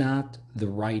 it's not the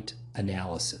right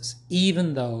analysis,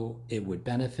 even though it would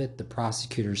benefit the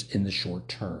prosecutors in the short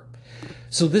term.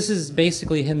 So this is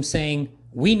basically him saying,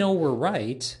 we know we're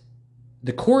right,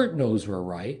 the court knows we're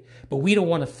right, but we don't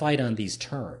want to fight on these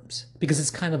terms, because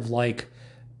it's kind of like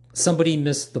somebody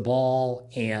missed the ball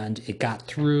and it got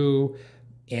through,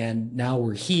 and now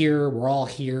we're all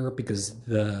here because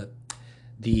the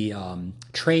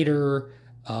traitor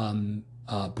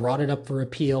brought it up for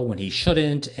appeal when he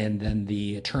shouldn't, and then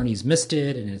the attorneys missed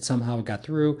it and it somehow got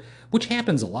through, which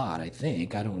happens a lot, I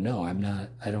think. I don't know.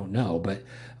 I don't know. But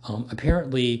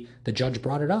apparently the judge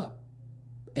brought it up.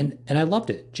 And I loved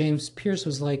it. James Pierce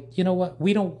was like, you know what?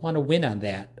 We don't want to win on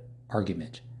that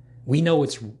argument. We know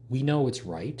it's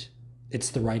right. It's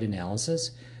the right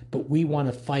analysis, but we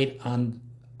want to fight on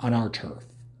our turf,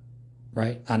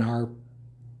 right? On our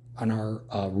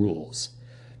rules.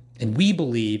 And we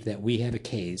believe that we have a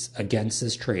case against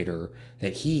this traitor,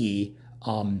 that he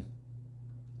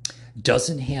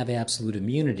doesn't have absolute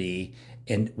immunity,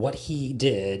 and what he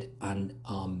did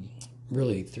on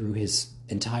really through his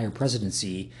entire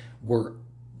presidency were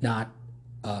not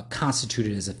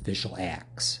constituted as official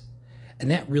acts. And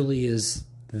that really is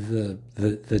the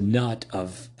nut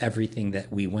of everything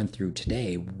that we went through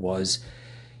today. Was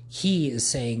he is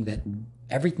saying that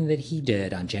everything that he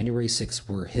did on January 6th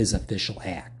were his official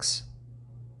acts,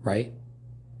 right?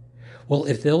 Well,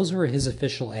 if those were his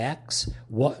official acts,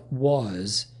 what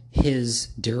was his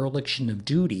dereliction of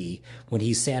duty when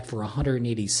he sat for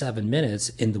 187 minutes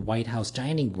in the White House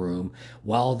dining room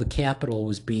while the Capitol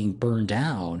was being burned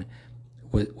down?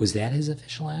 Was that his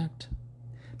official act?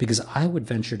 Because I would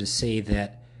venture to say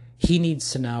that he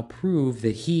needs to now prove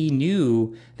that he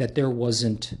knew that there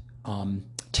wasn't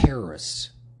terrorists,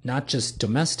 not just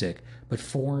domestic, but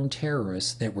foreign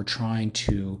terrorists that were trying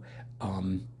to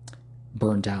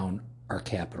burn down our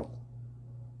Capitol.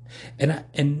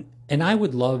 And I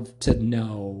would love to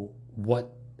know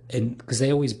what, and because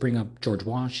they always bring up George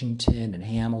Washington and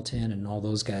Hamilton and all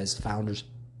those guys, founders.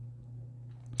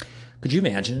 Could you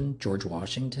imagine George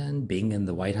Washington being in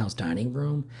the White House dining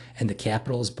room and the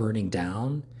Capitol is burning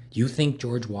down? Do you think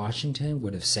George Washington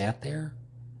would have sat there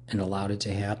and allowed it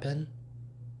to happen?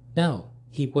 No,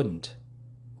 he wouldn't.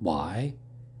 Why?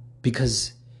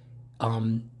 Because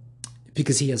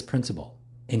he has principle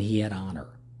and he had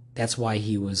honor. That's why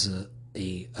he was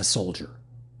a soldier.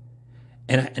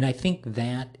 And I think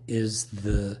that is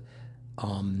the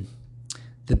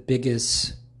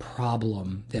biggest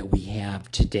problem that we have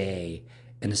today,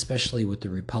 and especially with the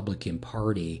Republican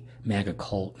Party, MAGA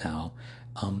cult now,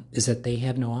 is that they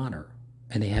have no honor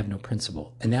and they have no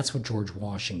principle. And that's what George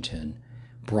Washington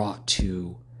brought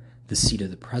to the seat of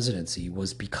the presidency,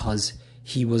 was because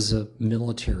he was a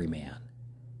military man,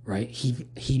 right?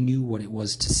 He knew what it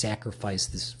was to sacrifice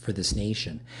this for this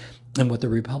nation. And what the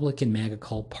Republican MAGA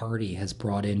cult party has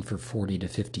brought in for 40 to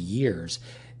 50 years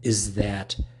is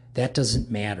that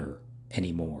doesn't matter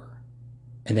anymore,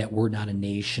 and that we're not a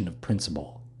nation of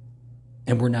principle,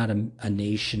 and we're not a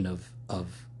nation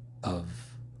of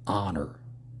honor,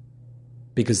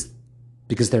 because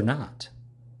they're not.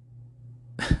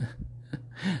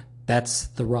 That's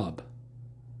the rub,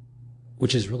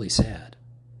 which is really sad.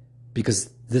 because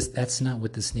that's not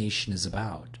what this nation is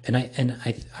about. And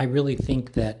I really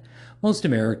think that most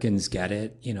Americans get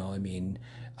it. You know, I mean,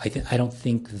 I don't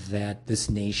think that this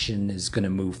nation is going to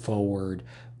move forward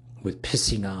with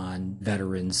pissing on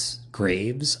veterans'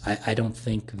 graves. I don't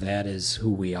think that is who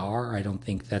we are. I don't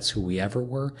think that's who we ever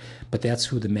were. But that's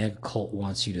who the MAGA cult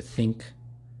wants you to think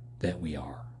that we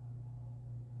are.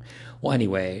 Well,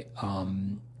 anyway,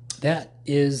 that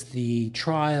is the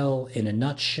trial in a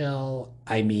nutshell.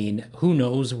 I mean, who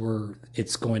knows where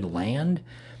it's going to land?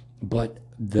 But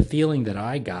the feeling that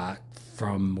I got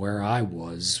from where I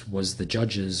was the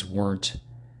judges weren't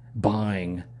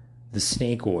buying the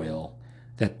snake oil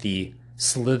that the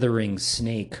slithering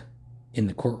snake in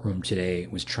the courtroom today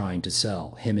was trying to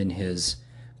sell, him and his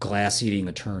glass-eating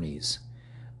attorneys.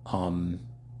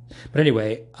 But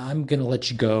anyway, I'm going to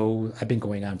let you go. I've been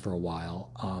going on for a while.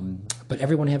 But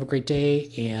everyone have a great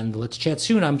day, and let's chat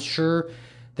soon. I'm sure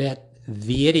that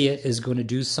the idiot is going to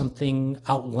do something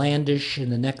outlandish in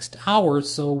the next hour,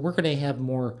 so we're going to have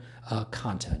more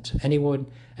content.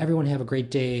 Everyone have a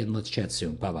great day, and let's chat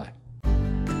soon. Bye-bye.